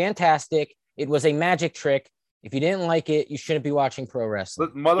segment was fantastic. It was a magic trick. If you didn't like it, you shouldn't be watching pro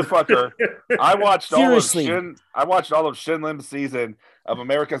wrestling. Motherfucker, I watched all of Shin Lim's season of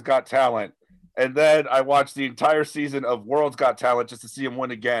America's Got Talent, and then I watched the entire season of World's Got Talent just to see him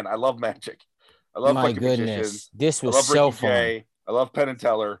win again. I love magic. I love my goodness. Magicians. This was so fun. I love Penn and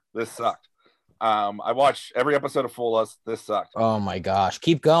Teller. This sucked. I watched every episode of Fool Us. This sucked. Oh my gosh.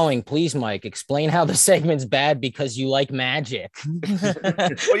 Keep going. Please, Mike. Explain how the segment's bad because you like magic.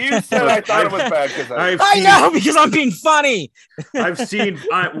 Well, you said I thought it was bad because I know because I'm being funny. I've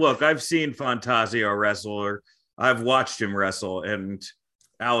seen Fantasio wrestle. I've watched him wrestle, and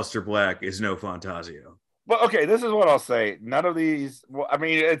Aleister Black is no Fantasio. Well, okay, this is what I'll say. None of these, well, I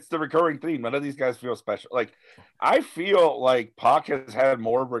mean, it's the recurring theme. None of these guys feel special. Like, I feel like Pac has had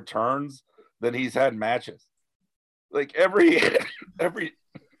more returns than he's had matches. Like every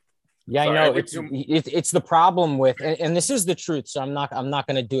yeah, I know it's the problem with, and this is the truth. So I'm not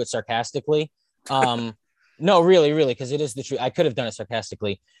going to do it sarcastically. No, really, because it is the truth. I could have done it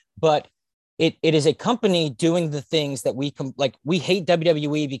sarcastically, but it is a company doing the things that we hate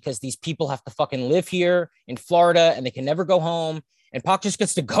WWE because these people have to fucking live here in Florida and they can never go home. And Pac just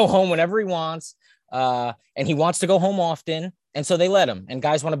gets to go home whenever he wants. And he wants to go home often. And so they let him, and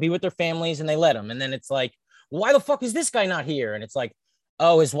guys want to be with their families and they let him. And then it's like, why the fuck is this guy not here? And it's like,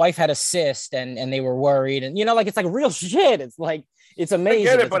 oh, his wife had a cyst and they were worried. And, you know, like, it's like real shit. It's like, it's amazing.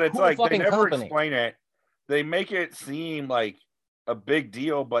 I get it, but it's like, they never explain it. They make it seem like a big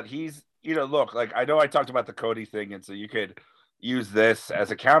deal, but he's, you know, look, like, I know I talked about the Cody thing. And so you could use this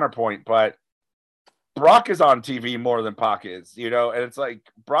as a counterpoint, but Brock is on TV more than Pac is, you know? And it's like,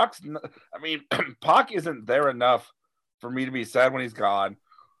 Pac isn't there enough for me to be sad when he's gone.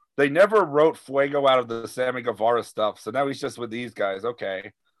 They never wrote Fuego out of the Sammy Guevara stuff, so now he's just with these guys.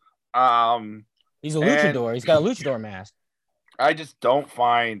 Okay. He's a luchador. He's got a luchador mask. I just don't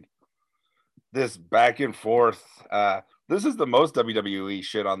find this back and forth. This is the most WWE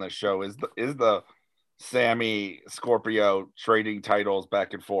shit on this show is the Sammy Scorpio trading titles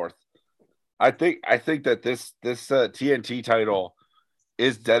back and forth. I think that this TNT title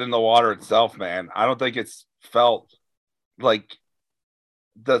is dead in the water itself, man. I don't think it's felt like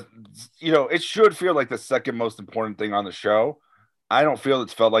it should feel like the second most important thing on the show. I don't feel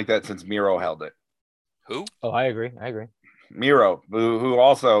it's felt like that since Miro held it. Who? Oh, I agree. Miro, who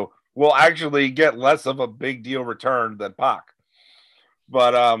also will actually get less of a big deal return than Pac.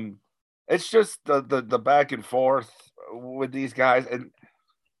 But it's just the back and forth with these guys,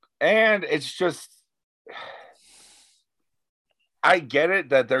 and it's just, I get it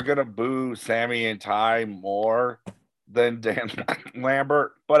that they're gonna boo Sammy and Ty more than Dan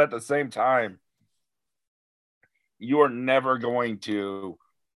Lambert, but at the same time, you are never going to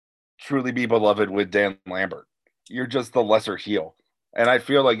truly be beloved with Dan Lambert. You're just the lesser heel. And I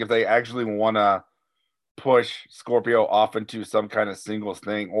feel like if they actually want to push Scorpio off into some kind of singles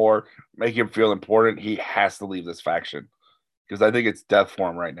thing or make him feel important, he has to leave this faction because I think it's death for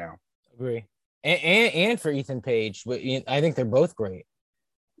him right now. Agree. And for Ethan Page, I think they're both great.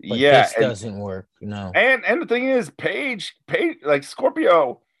 But this doesn't work. No. And the thing is, Page, like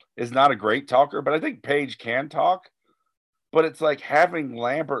Scorpio is not a great talker, but I think Page can talk. But it's like having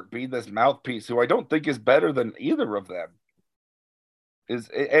Lambert be this mouthpiece, who I don't think is better than either of them. And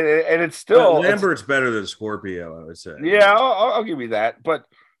it's still Lambert's better than Scorpio, I would say. Yeah, I'll give you that. But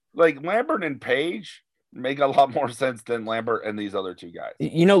like Lambert and Page make a lot more sense than Lambert and these other two guys.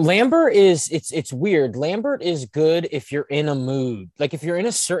 Lambert is it's weird. Lambert is good if you're in a mood. Like if you're in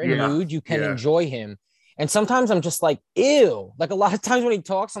a certain mood, you can enjoy him. And sometimes I'm just like, ew. Like a lot of times when he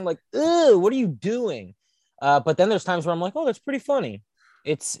talks, I'm like, ew, what are you doing? But then there's times where I'm like, oh, that's pretty funny.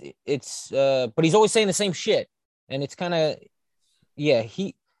 But he's always saying the same shit. And it's kind of,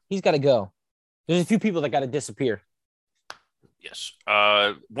 he's got to go. There's a few people that got to disappear. Yes.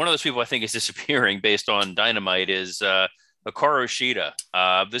 One of those people I think is disappearing based on Dynamite is Hikaru Shida.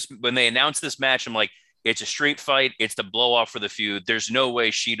 When they announced this match, I'm like, it's a street fight. It's the blow off for the feud. There's no way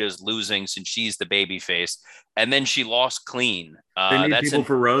Shida's losing since she's the baby face. And then she lost clean. They need people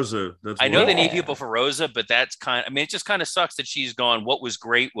for Rosa. I know they need people for Rosa, but it just kind of sucks that she's gone. What was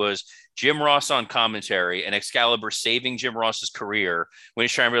great was Jim Ross on commentary and Excalibur saving Jim Ross's career when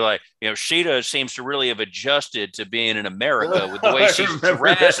he's trying to be like, Shida seems to really have adjusted to being in America with the way she's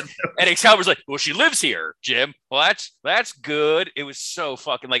dressed. And Excalibur's like, well, she lives here, Jim. Well, that's good. It was so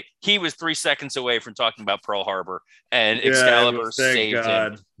fucking like he was 3 seconds away from talking about Pearl Harbor and Excalibur saved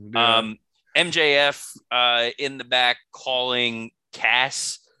him. Yeah. MJF in the back calling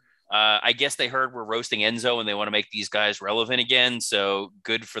Cass. I guess they heard we're roasting Enzo and they want to make these guys relevant again. So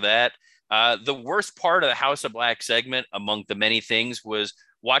good for that. The worst part of the House of Black segment, among the many things, was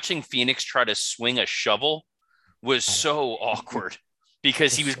watching Phoenix try to swing a shovel was so awkward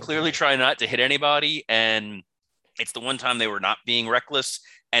because he was clearly trying not to hit anybody. And it's the one time they were not being reckless.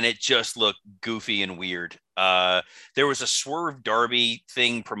 And it just looked goofy and weird. There was a Swerve Darby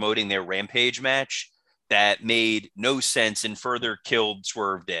thing promoting their Rampage match that made no sense and further killed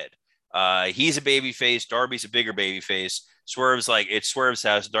Swerve dead. He's a babyface. Darby's a bigger babyface. Swerve's like, it's Swerve's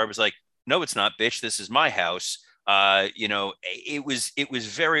house. Darby's like, no, it's not, bitch. This is my house. It was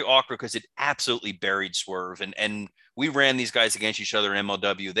very awkward because it absolutely buried Swerve. And we ran these guys against each other in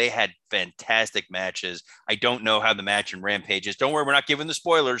MLW. They had fantastic matches. I don't know how the match in Rampage is. Don't worry, we're not giving the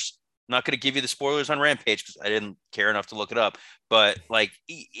spoilers. I'm not going to give you the spoilers on Rampage because I didn't care enough to look it up. But like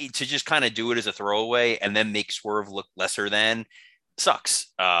to just kind of do it as a throwaway and then make Swerve look lesser than sucks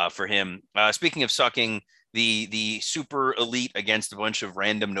for him. Speaking of sucking, the super elite against a bunch of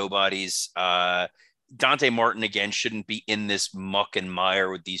random nobodies. Dante Martin again shouldn't be in this muck and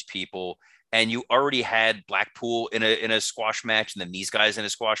mire with these people. And you already had Blackpool in a squash match and then these guys in a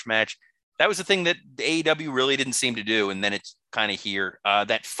squash match. That was the thing that AEW really didn't seem to do. And then it's kind of here.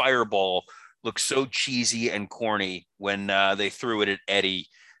 That fireball looks so cheesy and corny when they threw it at Eddie.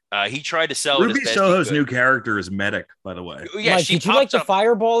 He tried to sell Ruby Soho's new character is Medic, by the way. Yeah, Mike, did you like the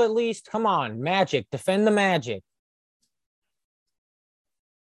fireball at least? Come on, Magic. Defend the Magic.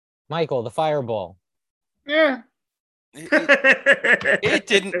 Michael, the fireball. Yeah. It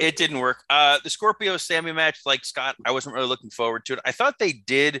didn't work. The Scorpio Sammy match, like Scott, I wasn't really looking forward to it. I thought they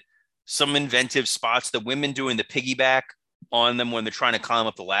did some inventive spots. The women doing the piggyback on them when they're trying to climb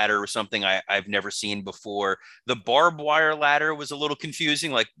up the ladder or something I've never seen before. The barbed wire ladder was a little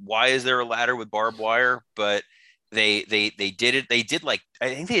confusing. Like, why is there a ladder with barbed wire? But they did it. They did like,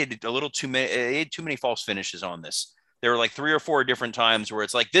 I think they did a little too many. They had too many false finishes on this. There were like 3 or 4 different times where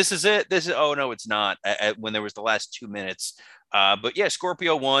it's like, this is it. Oh no, it's not. When there was the last 2 minutes. But yeah,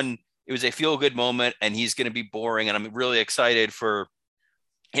 Scorpio won. It was a feel good moment and he's going to be boring. And I'm really excited for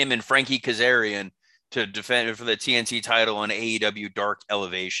him and Frankie Kazarian to defend for the TNT title on AEW Dark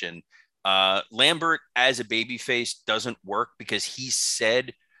Elevation. Lambert as a babyface doesn't work because he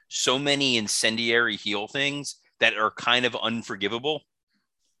said so many incendiary heel things that are kind of unforgivable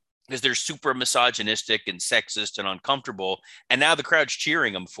because they're super misogynistic and sexist and uncomfortable. And now the crowd's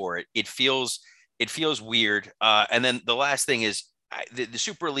cheering him for it. It feels weird. And then the last thing is the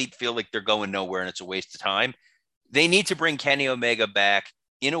super elite feel like they're going nowhere and it's a waste of time. They need to bring Kenny Omega back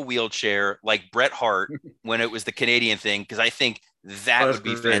in a wheelchair like Bret Hart when it was the Canadian thing, because I think that would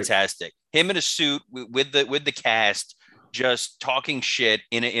be fantastic. Him in a suit with the cast, just talking shit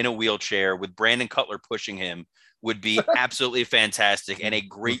in a wheelchair with Brandon Cutler pushing him would be absolutely fantastic and a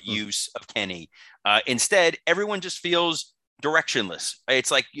great use of Kenny. Instead, everyone just feels directionless.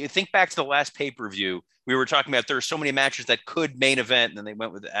 It's like, you think back to the last pay-per-view, we were talking about there are so many matches that could main event, and then they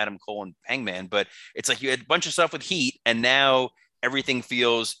went with Adam Cole and Hangman, but it's like you had a bunch of stuff with Heat, and now everything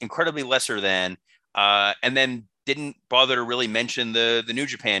feels incredibly lesser than, and then didn't bother to really mention the New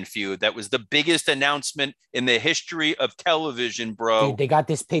Japan feud. That was the biggest announcement in the history of television, bro. Dude, they got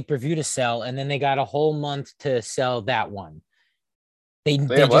this pay-per-view to sell, and then they got a whole month to sell that one. They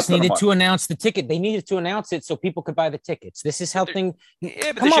just needed to announce the ticket. They needed to announce it so people could buy the tickets. This is how things.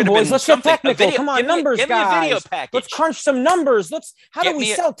 Yeah, come on, boys. Let's get technical. Come on, numbers, give guys. Me a video package. Let's crunch some numbers. How do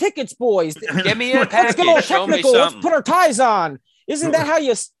we sell tickets, boys? Give me a package. Let's get all technical. Let's put our ties on. Isn't that how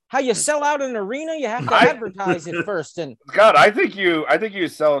you sell out an arena? You have to advertise it first. And God, I think you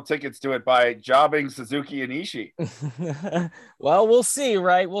sell tickets to it by jobbing Suzuki and Ishii. Well, we'll see,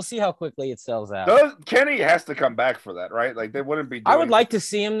 right? We'll see how quickly it sells out. Kenny has to come back for that, right? Like they wouldn't be. I would like to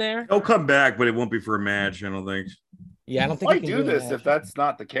see him there. He'll come back, but it won't be for a match. I don't think. Yeah, I don't think he might do this if that's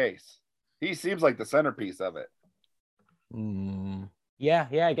not the case. He seems like the centerpiece of it. Yeah,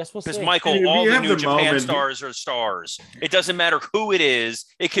 I guess we'll see. Because Michael, all the New Japan stars are stars. It doesn't matter who it is.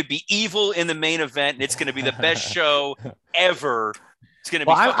 It could be Evil in the main event, and it's going to be the best show ever. It's going to be.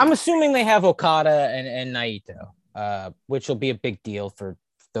 Well, I'm assuming they have Okada and Naito, which will be a big deal for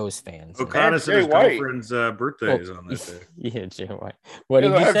those fans. Okada said his girlfriend's birthday is on that day. Yeah, Jay White. What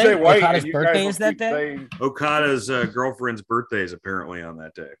did you say? Okada's birthday is that day? Okada's girlfriend's birthday is apparently on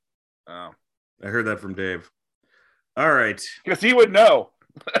that day. Oh, I heard that from Dave. All right. Because he would know.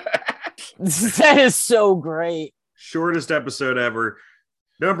 That is so great. Shortest episode ever.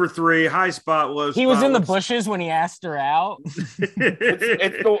 Number 3, high spot, low spot. He was in the bushes when he asked her out. It's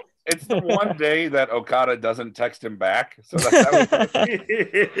the one day that Okada doesn't text him back. So that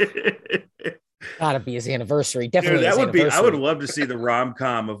gotta be his anniversary. Definitely. Dude, that would be. I would love to see the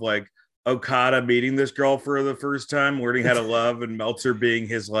rom-com of like Okada meeting this girl for the first time, learning how to love, and Meltzer being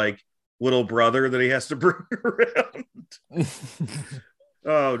his like little brother that he has to bring around.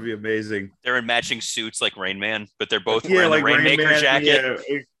 Oh, it would be amazing. They're in matching suits like Rain Man, but they're both wearing like the Rainmaker jacket.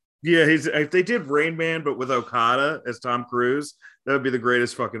 Yeah, if they did Rain Man, but with Okada as Tom Cruise, that would be the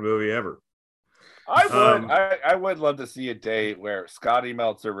greatest fucking movie ever. I would love to see a day where Scotty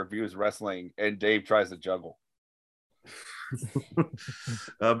Meltzer reviews wrestling and Dave tries to juggle.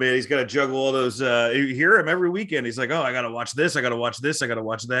 Oh man, he's got to juggle all those. You hear him every weekend. He's like, "Oh, I got to watch this. I got to watch this. I got to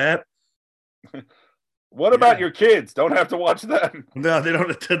watch that." What about your kids? Don't have to watch them. No, they don't.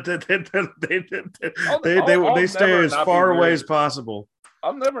 They stay as far away as possible.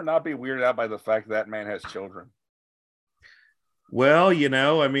 I'll never not be weirded out by the fact that man has children. Well,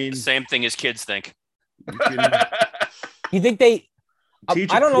 I mean, the same thing as kids think. You think they?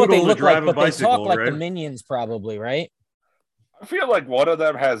 I don't know what they look like, but they talk like right? the Minions, probably, right? I feel like one of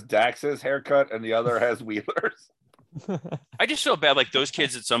them has Dax's haircut and the other has Wheeler's. I just feel bad. Like those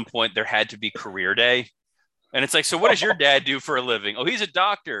kids, at some point, there had to be career day. And it's like, so what does your dad do for a living? Oh, he's a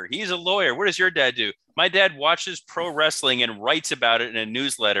doctor. He's a lawyer. What does your dad do? My dad watches pro wrestling and writes about it in a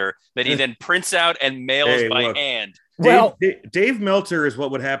newsletter that he then prints out and mails by hand. Well, Dave Meltzer is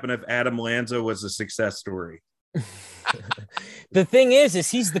what would happen if Adam Lanza was a success story. The thing is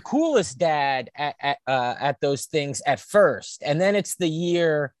he's the coolest dad at those things at first, and then it's the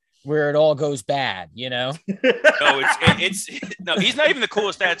year where it all goes bad, No, it's no, he's not even the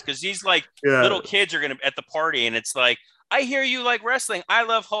coolest dad, because he's like, little kids are gonna at the party, and it's like, I hear you like wrestling. I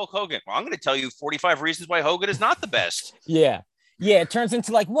love Hulk Hogan. Well, I'm gonna tell you 45 reasons why Hogan is not the best. Yeah. It turns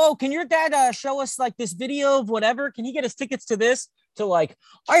into like, whoa, can your dad show us like this video of whatever? Can he get us tickets to this? To like,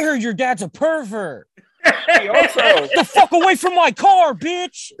 I heard your dad's a pervert. He also get the fuck away from my car,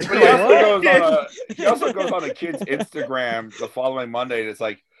 bitch. He also goes on a kid's Instagram the following Monday, and it's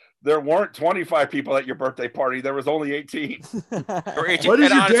like, there weren't 25 people at your birthday party. There was only 18.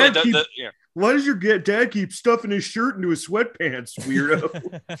 Why does your dad keep stuffing his shirt into his sweatpants,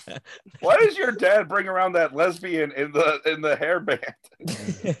 weirdo? Why does your dad bring around that lesbian in the hairband?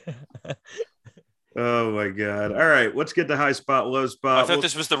 Oh my god! All right, let's get the high spot, low spot. I thought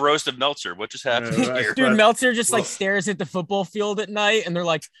this was the roast of Meltzer. What just happened here? Dude, Meltzer just like stares at the football field at night, and they're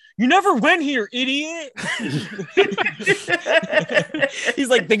like, "You never went here, idiot." He's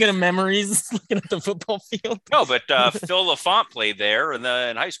like thinking of memories, looking at the football field. No, but Phil Lafont played there in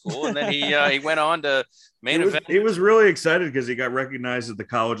high school, and then he went on to main event. He was really excited because he got recognized at the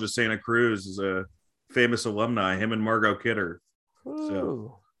College of Santa Cruz as a famous alumni. Him and Margot Kidder.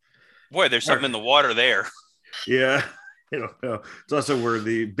 So. Boy, there's something in the water there. Yeah. I don't know. It's also where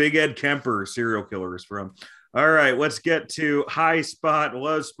the Big Ed Kemper serial killer is from. All right, let's get to high spot,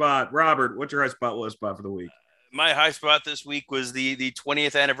 low spot. Robert, what's your high spot, low spot for the week? My high spot this week was the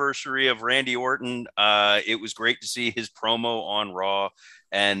 20th anniversary of Randy Orton. It was great to see his promo on Raw,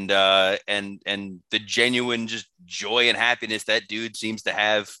 and the genuine just joy and happiness that dude seems to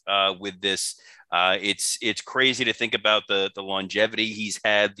have with this. It's crazy to think about the longevity he's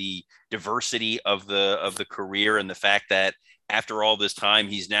had, the diversity of the career, and the fact that after all this time,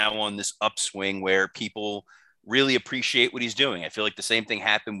 he's now on this upswing where people really appreciate what he's doing. I feel like the same thing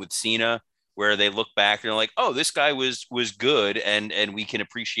happened with Cena, where they look back and they're like, oh, this guy was good, and we can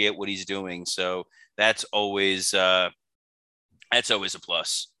appreciate what he's doing. So that's always a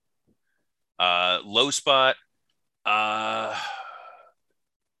plus. Low spot.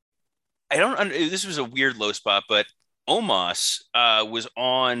 This was a weird low spot, but Omos was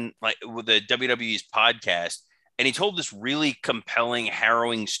on like with the WWE's podcast, and he told this really compelling,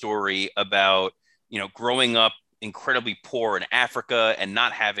 harrowing story about, growing up incredibly poor in Africa and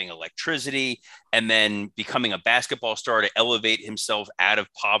not having electricity, and then becoming a basketball star to elevate himself out of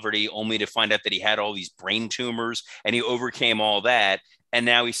poverty, only to find out that he had all these brain tumors, and he overcame all that, and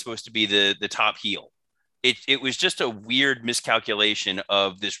now he's supposed to be the top heel. It was just a weird miscalculation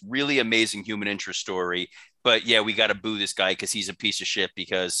of this really amazing human interest story. But yeah, we got to boo this guy because he's a piece of shit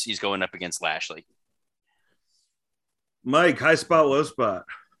because he's going up against Lashley. Mike, high spot, low spot.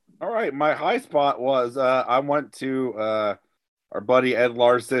 All right, my high spot was I went to our buddy Ed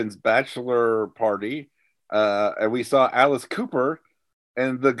Larson's bachelor party, and we saw Alice Cooper,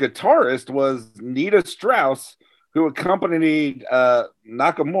 and the guitarist was Nita Strauss, who accompanied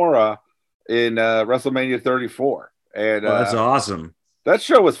Nakamura in WrestleMania 34. And that's awesome. That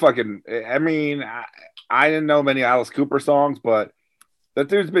show was fucking. I mean, I didn't know many Alice Cooper songs, but that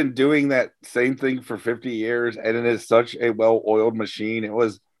dude's been doing that same thing for 50 years, and it is such a well-oiled machine. It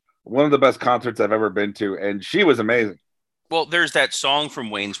was one of the best concerts I've ever been to, and she was amazing. Well, there's that song from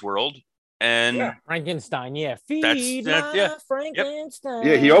Wayne's World, and Frankenstein, Feed my Frankenstein.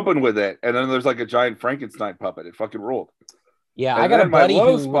 Yeah, he opened with it, and then there's like a giant Frankenstein puppet. It fucking ruled. Yeah, and I got a buddy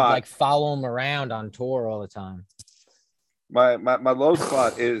who would like follow him around on tour all the time. My low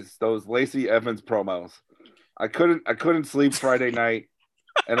spot is those Lacey Evans promos. I couldn't sleep Friday night,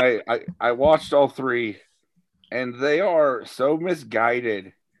 and I watched all three, and they are so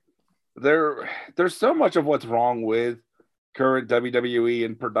misguided. There's so much of what's wrong with current WWE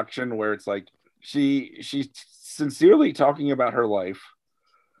in production, where it's like she's sincerely talking about her life,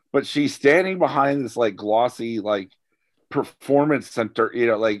 but she's standing behind this like glossy like performance center,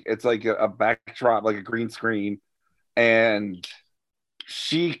 like it's like a backdrop, like a green screen, and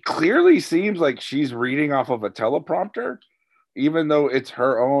she clearly seems like she's reading off of a teleprompter, even though it's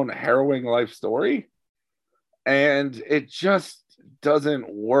her own harrowing life story, and it just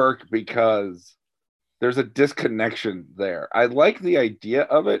doesn't work because there's a disconnection there. I like the idea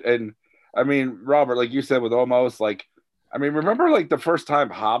of it, and I mean, Robert, like you said with Omos, like, I mean, remember like the first time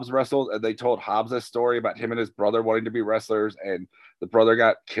Hobbs wrestled and they told Hobbs a story about him and his brother wanting to be wrestlers, and the brother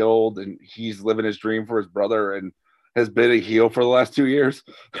got killed, and he's living his dream for his brother and has been a heel for the last 2 years.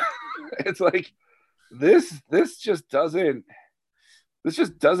 It's like this just doesn't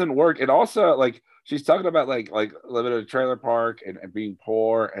work. And also, like, she's talking about like living in a trailer park and being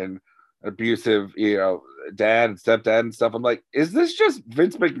poor and abusive, dad and stepdad and stuff. I'm like, is this just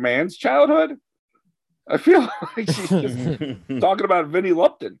Vince McMahon's childhood? I feel like she's just talking about Vinnie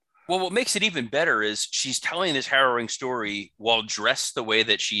Lupton. Well, what makes it even better is she's telling this harrowing story while dressed the way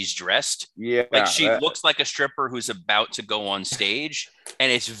that she's dressed. Yeah, like she looks like a stripper who's about to go on stage,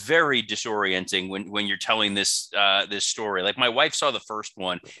 and it's very disorienting when you're telling this this story. Like, my wife saw the first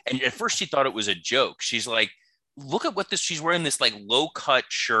one, and at first she thought it was a joke. She's like, look at what this, she's wearing this like low cut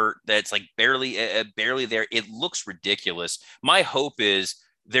shirt that's like barely there. It looks ridiculous. My hope is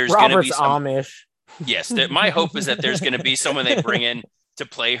there's going to be some Amish. Yes, my hope is that there's going to be someone they bring in to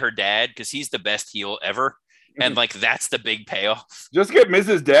play her dad, because he's the best heel ever, and like that's the big payoff. Just get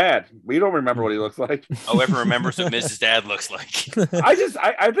Mrs. Dad. We don't remember what he looks like. Whoever remembers what Mrs. Dad looks like.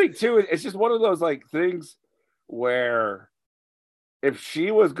 I think too, it's just one of those like things where if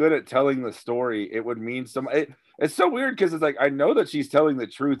she was good at telling the story, it would mean it's so weird because it's like, I know that she's telling the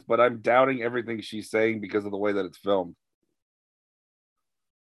truth, but I'm doubting everything she's saying because of the way that it's filmed.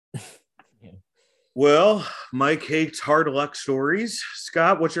 Well, Mike hates hard luck stories.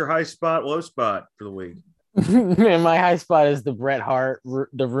 Scott, what's your high spot, low spot for the week? Man, my high spot is the Bret Hart,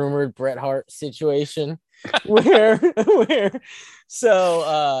 the rumored Bret Hart situation, where FTR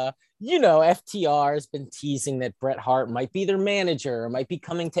has been teasing that Bret Hart might be their manager or might be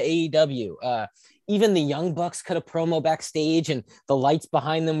coming to AEW. Even the Young Bucks cut a promo backstage, and the lights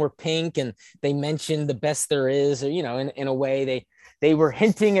behind them were pink, and they mentioned the best there is, or in a way they were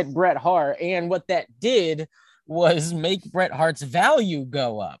hinting at Bret Hart. And what that did was make Bret Hart's value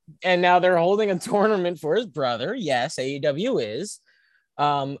go up. And now they're holding a tournament for his brother. Yes, AEW is.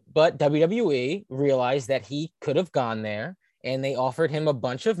 But WWE realized that he could have gone there, and they offered him a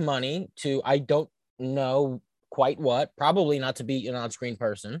bunch of money to, I don't know quite what, probably not to be an on-screen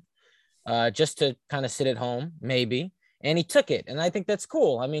person, just to kind of sit at home, maybe. And he took it. And I think that's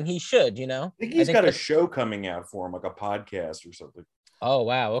cool. I mean, he should, you know. I think he's got a show coming out for him, like a podcast or something. Oh,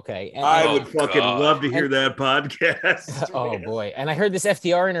 wow. Okay. I would fucking love to hear that podcast. Oh, boy. And I heard this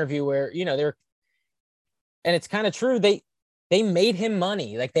FTR interview where, you know, and it's kind of true. They made him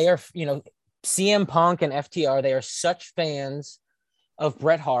money. Like they are, you know, CM Punk and FTR, they are such fans of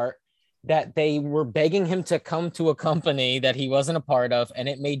Bret Hart that they were begging him to come to a company that he wasn't a part of. And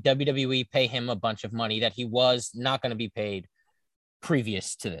it made WWE pay him a bunch of money that he was not going to be paid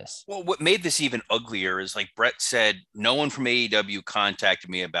previous to this. Well, what made this even uglier is, like Bret said, no one from AEW contacted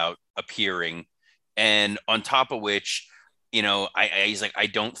me about appearing. And on top of which, you know, he's like, I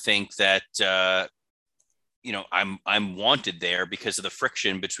don't think that, you know, I'm wanted there because of the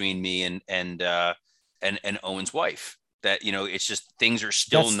friction between me and Owen's wife. That, you know, it's just things are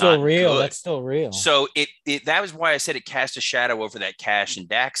still That's not still real. good. That's still real. So that was why I said it cast a shadow over that Cash and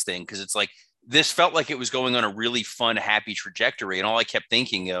Dax thing, because it's like this felt like it was going on a really fun, happy trajectory, and all I kept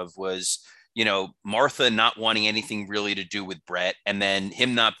thinking of was, you know, Martha not wanting anything really to do with Bret, and then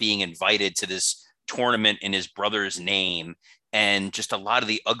him not being invited to this tournament in his brother's name, and just a lot of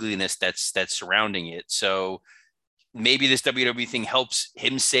the ugliness that's surrounding it. So maybe this WWE thing helps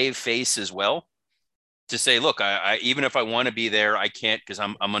him save face as well, to say, look, I even if I want to be there, I can't because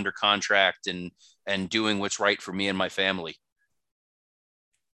I'm under contract and doing what's right for me and my family.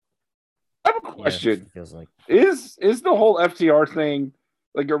 I have a question. Yeah, feels like is the whole FTR thing,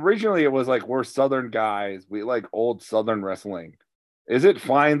 like originally it was like we're Southern guys, we like old Southern wrestling. Is it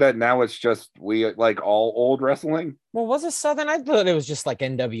fine that now it's just we like all old wrestling? Well, was it Southern? I thought it was just like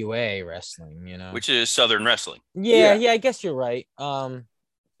NWA wrestling, you know, Which is Southern wrestling. Yeah, I guess you're right.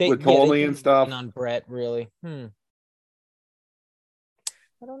 With Tony and stuff on Bret, really. I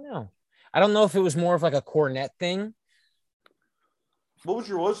don't know. I don't know if it was more of like a Cornette thing. What was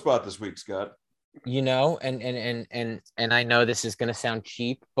your low spot this week, Scott? You know, and I know this is going to sound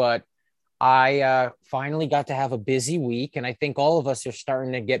cheap, but I finally got to have a busy week, and I think all of us are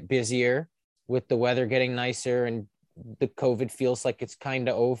starting to get busier with the weather getting nicer, and the COVID feels like it's kind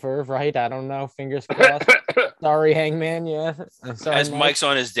of over, right? I don't know. Fingers crossed. Sorry, Hangman. Yeah. I'm sorry, as Mike's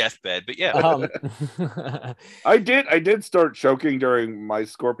on his deathbed, but yeah. I did start choking during my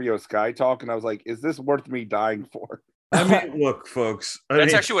Scorpio Sky talk, and I was like, is this worth me dying for? I mean, look, folks.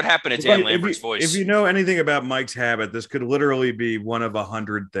 That's actually what happened to Dan Lambert's voice. If you know anything about Mike's habit, this could literally be one of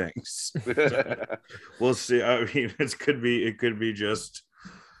 100 things. We'll see. I mean, it could be just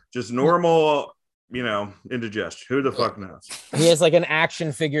normal, you know, indigestion. Who the fuck knows? He has like an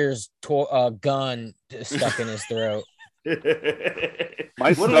action figures gun stuck in his throat.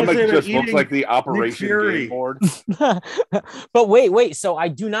 My stomach just looks like the Operation Game Board. But wait. So I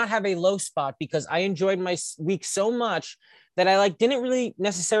do not have a low spot because I enjoyed my week so much that I didn't really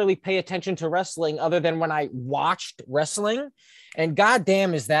necessarily pay attention to wrestling other than when I watched wrestling. And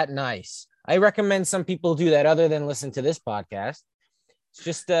goddamn, is that nice. I recommend some people do that other than listen to this podcast. It's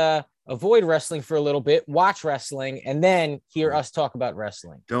just avoid wrestling for a little bit, watch wrestling, and then hear us talk about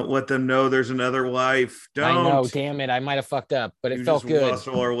wrestling. Don't let them know there's another life. Don't. I know, damn it. I might have fucked up, but it felt good. Lost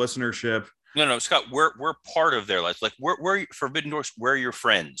all our listenership. No, Scott, we're part of their lives. Like we're Forbidden Doors. We're your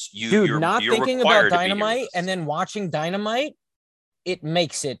friends. You're thinking about Dynamite and then watching Dynamite, it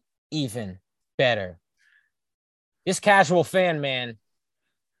makes it even better. This casual fan, man,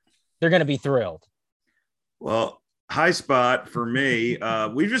 they're gonna be thrilled. Well, high spot for me.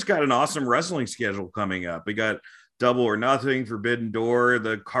 We've just got an awesome wrestling schedule coming up. We got Double or Nothing, Forbidden Door,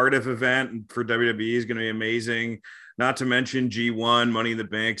 the Cardiff event for WWE is going to be amazing. Not to mention G1, Money in the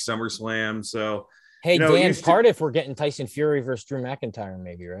Bank, SummerSlam. So, hey, Dan, Cardiff, we're getting Tyson Fury versus Drew McIntyre,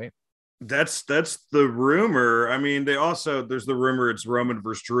 maybe, right? That's the rumor. I mean, there's the rumor it's Roman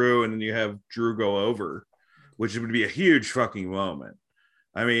versus Drew, and then you have Drew go over, which would be a huge fucking moment.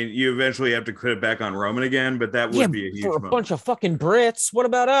 I mean, you eventually have to put it back on Roman again, but that would be a huge moment. Bunch of fucking Brits. What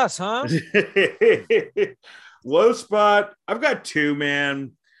about us, huh? Low spot. I've got two,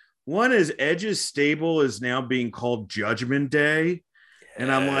 man. One is Edge's stable is now being called Judgment Day. Yes.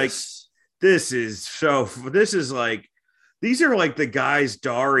 And I'm like, these are like the guys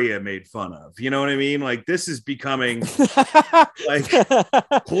Daria made fun of. You know what I mean? Like, this is becoming like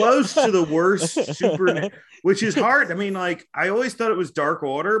close to the worst super, which is hard. I mean, like, I always thought it was Dark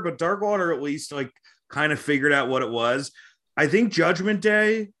Order, but Dark Order at least like kind of figured out what it was. I think Judgment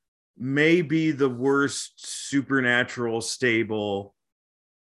Day may be the worst supernatural stable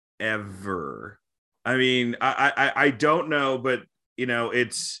ever. I mean, I don't know, but you know,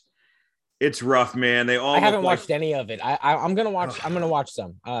 it's rough, man. They all I haven't watched any of it. I'm gonna watch. I'm gonna watch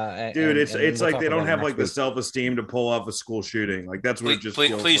some. Dude, it's we'll like they don't have like the week. self-esteem to pull off a school shooting. Like that's what it just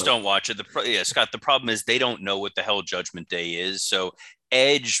feels please like. don't watch it. Scott, the problem is they don't know what the hell Judgment Day is. So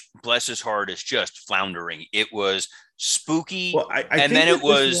Edge, bless his heart, is just floundering. It was spooky. Well, I and think then it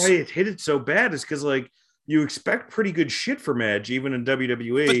was why it hit it so bad is because like you expect pretty good shit from Edge, even in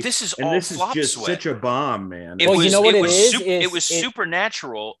WWE. But this is just such a bomb, man. You know what it is? It was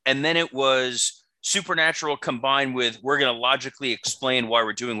supernatural, and then it was supernatural combined with we're going to logically explain why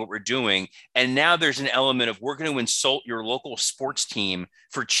we're doing what we're doing. And now there's an element of we're going to insult your local sports team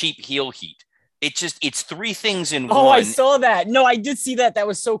for cheap heel heat. It's three things in one. Oh, I saw that. No, I did see that. That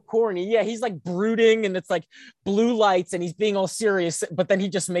was so corny. Yeah, he's like brooding and it's like blue lights and he's being all serious, but then he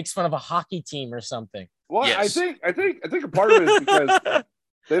just makes fun of a hocky team or something. Well, yes. I think a part of it is because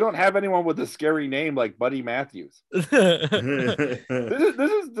they don't have anyone with a scary name like Buddy Matthews. This is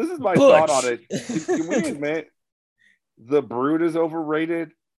my thought on it. Can we admit the Brood is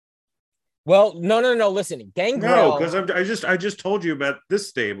overrated? Well, no. Listen, Gangrel. No, because I just told you about this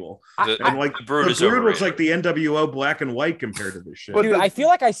stable, the Brood looks like the NWO black and white compared to this shit. Dude, I feel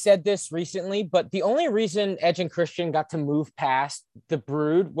like I said this recently, but the only reason Edge and Christian got to move past the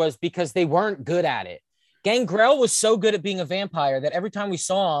Brood was because they weren't good at it. Gangrel was so good at being a vampire that every time we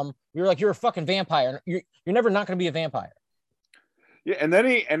saw him, we were like, "You're a fucking vampire. You're never not going to be a vampire." Yeah, and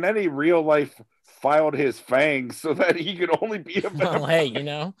then he real life filed his fangs so that he could only be a vampire. Well, hey, you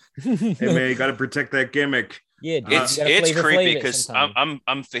know, hey man, you got to protect that gimmick. Yeah, dude, it's creepy because I'm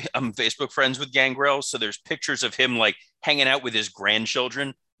Facebook friends with Gangrel, so there's pictures of him like hanging out with his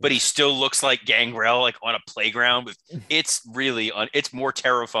grandchildren, but he still looks like Gangrel, like on a playground. It's really it's more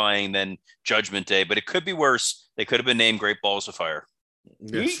terrifying than Judgment Day, but it could be worse. They could have been named Great Balls of Fire.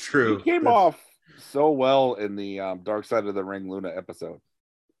 That's true. He came off so well in the Dark Side of the Ring Luna episode.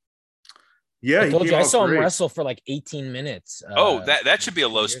 Yeah, I saw him wrestle for like 18 minutes. That should be a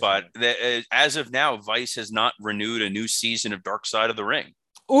low spot. As of now, Vice has not renewed a new season of Dark Side of the Ring.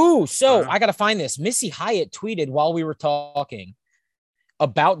 Ooh, so I got to find this. Missy Hyatt tweeted while we were talking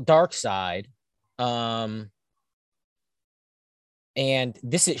about Dark Side. And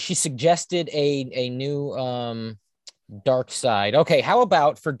she suggested a new Dark Side. Okay, how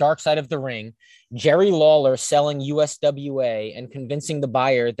about for Dark Side of the Ring, Jerry Lawler selling USWA and convincing the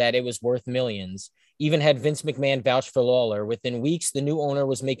buyer that it was worth millions, even had Vince McMahon vouch for Lawler. Within weeks, the new owner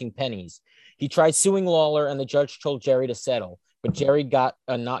was making pennies. He tried suing Lawler and the judge told Jerry to settle, but Jerry got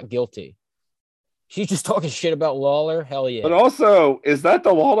a not guilty. She's just talking shit about Lawler? Hell yeah. But also, is that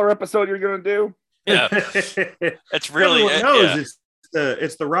the Lawler episode you're going to do? Yeah. That's really... Everyone knows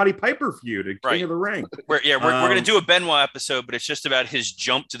it's the Roddy Piper feud at King of the Ring. We're going to do a Benoit episode, but it's just about his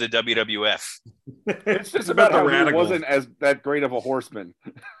jump to the WWF. It's just about how he wasn't that great of a horseman.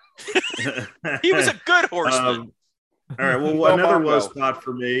 He was a good horseman. All right. Well, another low spot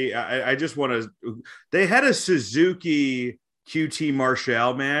for me. I just want to. They had a Suzuki QT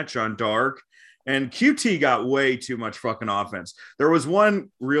Marshall match on Dark. And QT got way too much fucking offense. There was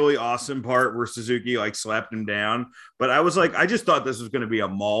one really awesome part where Suzuki like slapped him down, but I was like, I just thought this was going to be a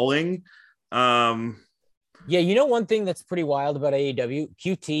mauling. Yeah, you know, one thing that's pretty wild about AEW,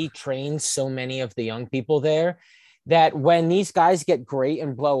 QT trains so many of the young people there that when these guys get great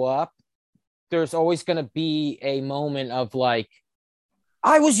and blow up, there's always going to be a moment of like,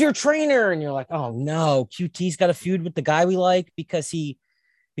 I was your trainer. And you're like, oh no, QT's got a feud with the guy we like because he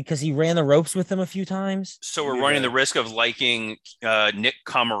ran the ropes with him a few times. So we're running the risk of liking Nick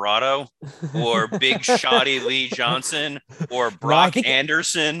Camarado or Big Shotty Lee Johnson or Brock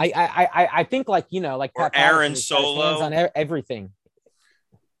Anderson. I think like, you know, like or Pat Aaron Patterson Solo on everything.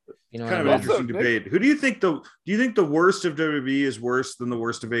 You know, kind of an interesting debate. Who do you think do you think the worst of WWE is worse than the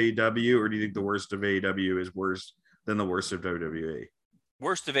worst of AEW, or do you think the worst of AEW is worse than the worst of WWE?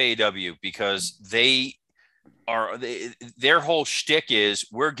 Worst of AEW, because their whole shtick is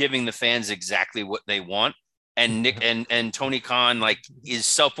we're giving the fans exactly what they want, and Nick and Tony Khan like is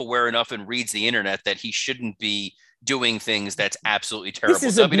self-aware enough and reads the internet that he shouldn't be doing things that's absolutely terrible. This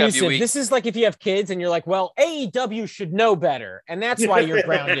is abusive. This is like if you have kids and you're like, well, AEW should know better, and that's why you're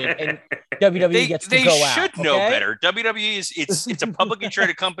grounded, and WWE gets to go out. They should know better. WWE is it's a publicly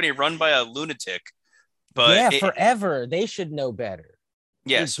traded company run by a lunatic, but forever they should know better.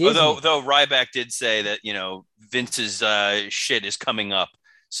 Yes, although Ryback did say that, you know, Vince's shit is coming up.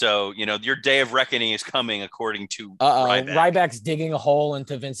 So, your day of reckoning is coming, according to Ryback. Ryback. Ryback's digging a hole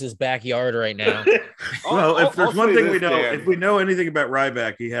into Vince's backyard right now. Well, if there's one thing we know, Dan. if we know anything about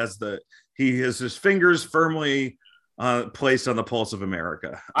Ryback, he has his fingers firmly placed on the pulse of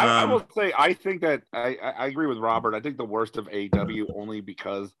America. I will say, I think that I agree with Robert. I think the worst of AEW only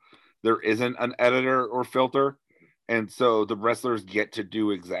because there isn't an editor or filter. And so the wrestlers get to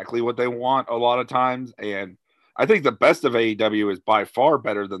do exactly what they want a lot of times. And I think the best of AEW is by far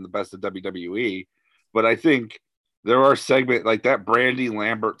better than the best of WWE. But I think there are segments like that Brandy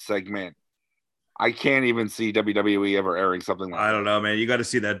Lambert segment. I can't even see WWE ever airing something like that. I don't know, man. You got to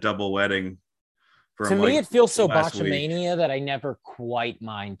see that double wedding. To me, it feels so botchamania that I never quite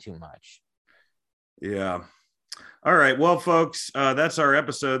mind too much. Yeah. All right. Well, folks, that's our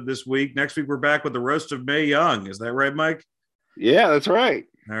episode this week. Next week, we're back with the roast of Mae Young. Is that right, Mike? Yeah, that's right.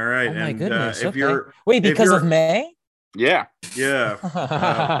 All right. Oh my goodness. If you're because of May? Yeah. Yeah.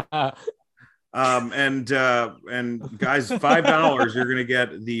 And guys, $5, you're going to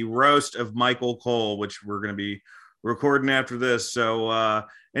get the roast of Michael Cole, which we're going to be recording after this. So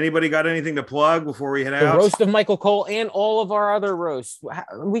anybody got anything to plug before we head out? The roast of Michael Cole and all of our other roasts.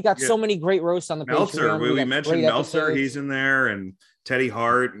 We got so many great roasts on the Meltzer. Patreon. We mentioned Meltzer. Episodes. He's in there, and Teddy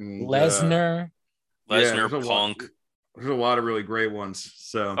Hart and Lesnar. Punk. There's a lot of really great ones.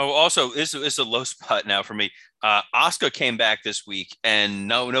 So also this is a low spot now for me. Asuka came back this week, and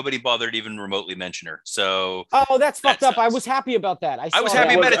nobody bothered to even remotely mention her. So that's fucked up. I was happy about that. I was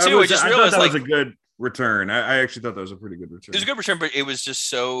happy about it too. I just realized that was a good return. I actually thought that was a pretty good return. It was a good return, but it was just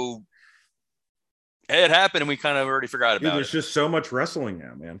so it happened, and we kind of already forgot about it. There's just so much wrestling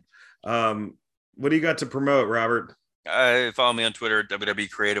now, man. What do you got to promote, Robert? Follow me on Twitter,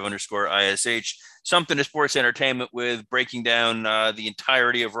 WWEcreative_ISH. Something to sports entertainment with breaking down the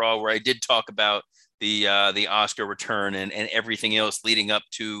entirety of Raw, where I did talk about the Oscar return and everything else leading up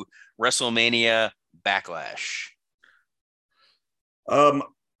to WrestleMania Backlash. I'm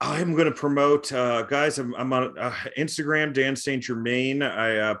going to promote, guys. I'm on Instagram, Dan St. Germain.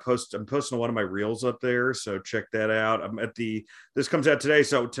 I'm posting one of my reels up there, so check that out. This comes out today,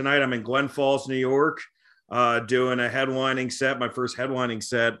 so tonight I'm in Glen Falls, New York, doing a headlining set. My first headlining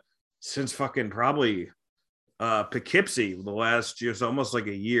set since fucking probably Poughkeepsie, the last just almost like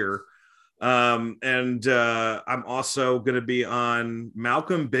a year. And I'm also going to be on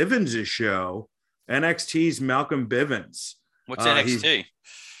Malcolm Bivens' show, NXT's Malcolm Bivens. What's NXT?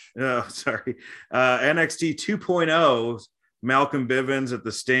 NXT 2.0, Malcolm Bivens at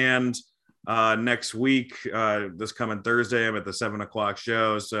the Stand next week. This coming Thursday, I'm at the 7:00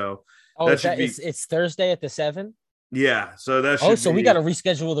 show. So it's Thursday at the 7? Yeah, so that should so we got to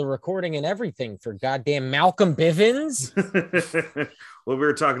reschedule the recording and everything for goddamn Malcolm Bivens. Well, we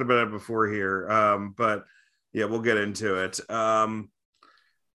were talking about it before here, but yeah, we'll get into it. Mike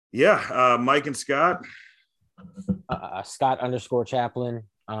and Scott. Scott_Chaplin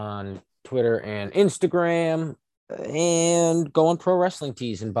on Twitter and Instagram, and go on Pro Wrestling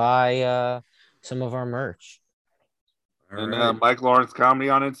Tees and buy some of our merch. And Mike Lawrence Comedy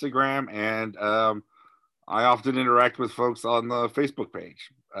on Instagram, and I often interact with folks on the Facebook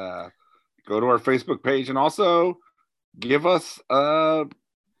page. Go to our Facebook page and also give us a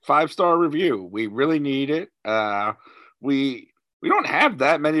 5-star review. We really need it. We don't have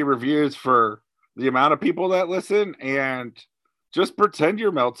that many reviews for the amount of people that listen, and just pretend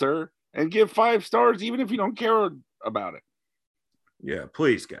you're Meltzer and give 5 stars, even if you don't care about it. Yeah,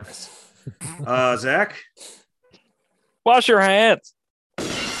 please, guys. Zach? Wash your hands.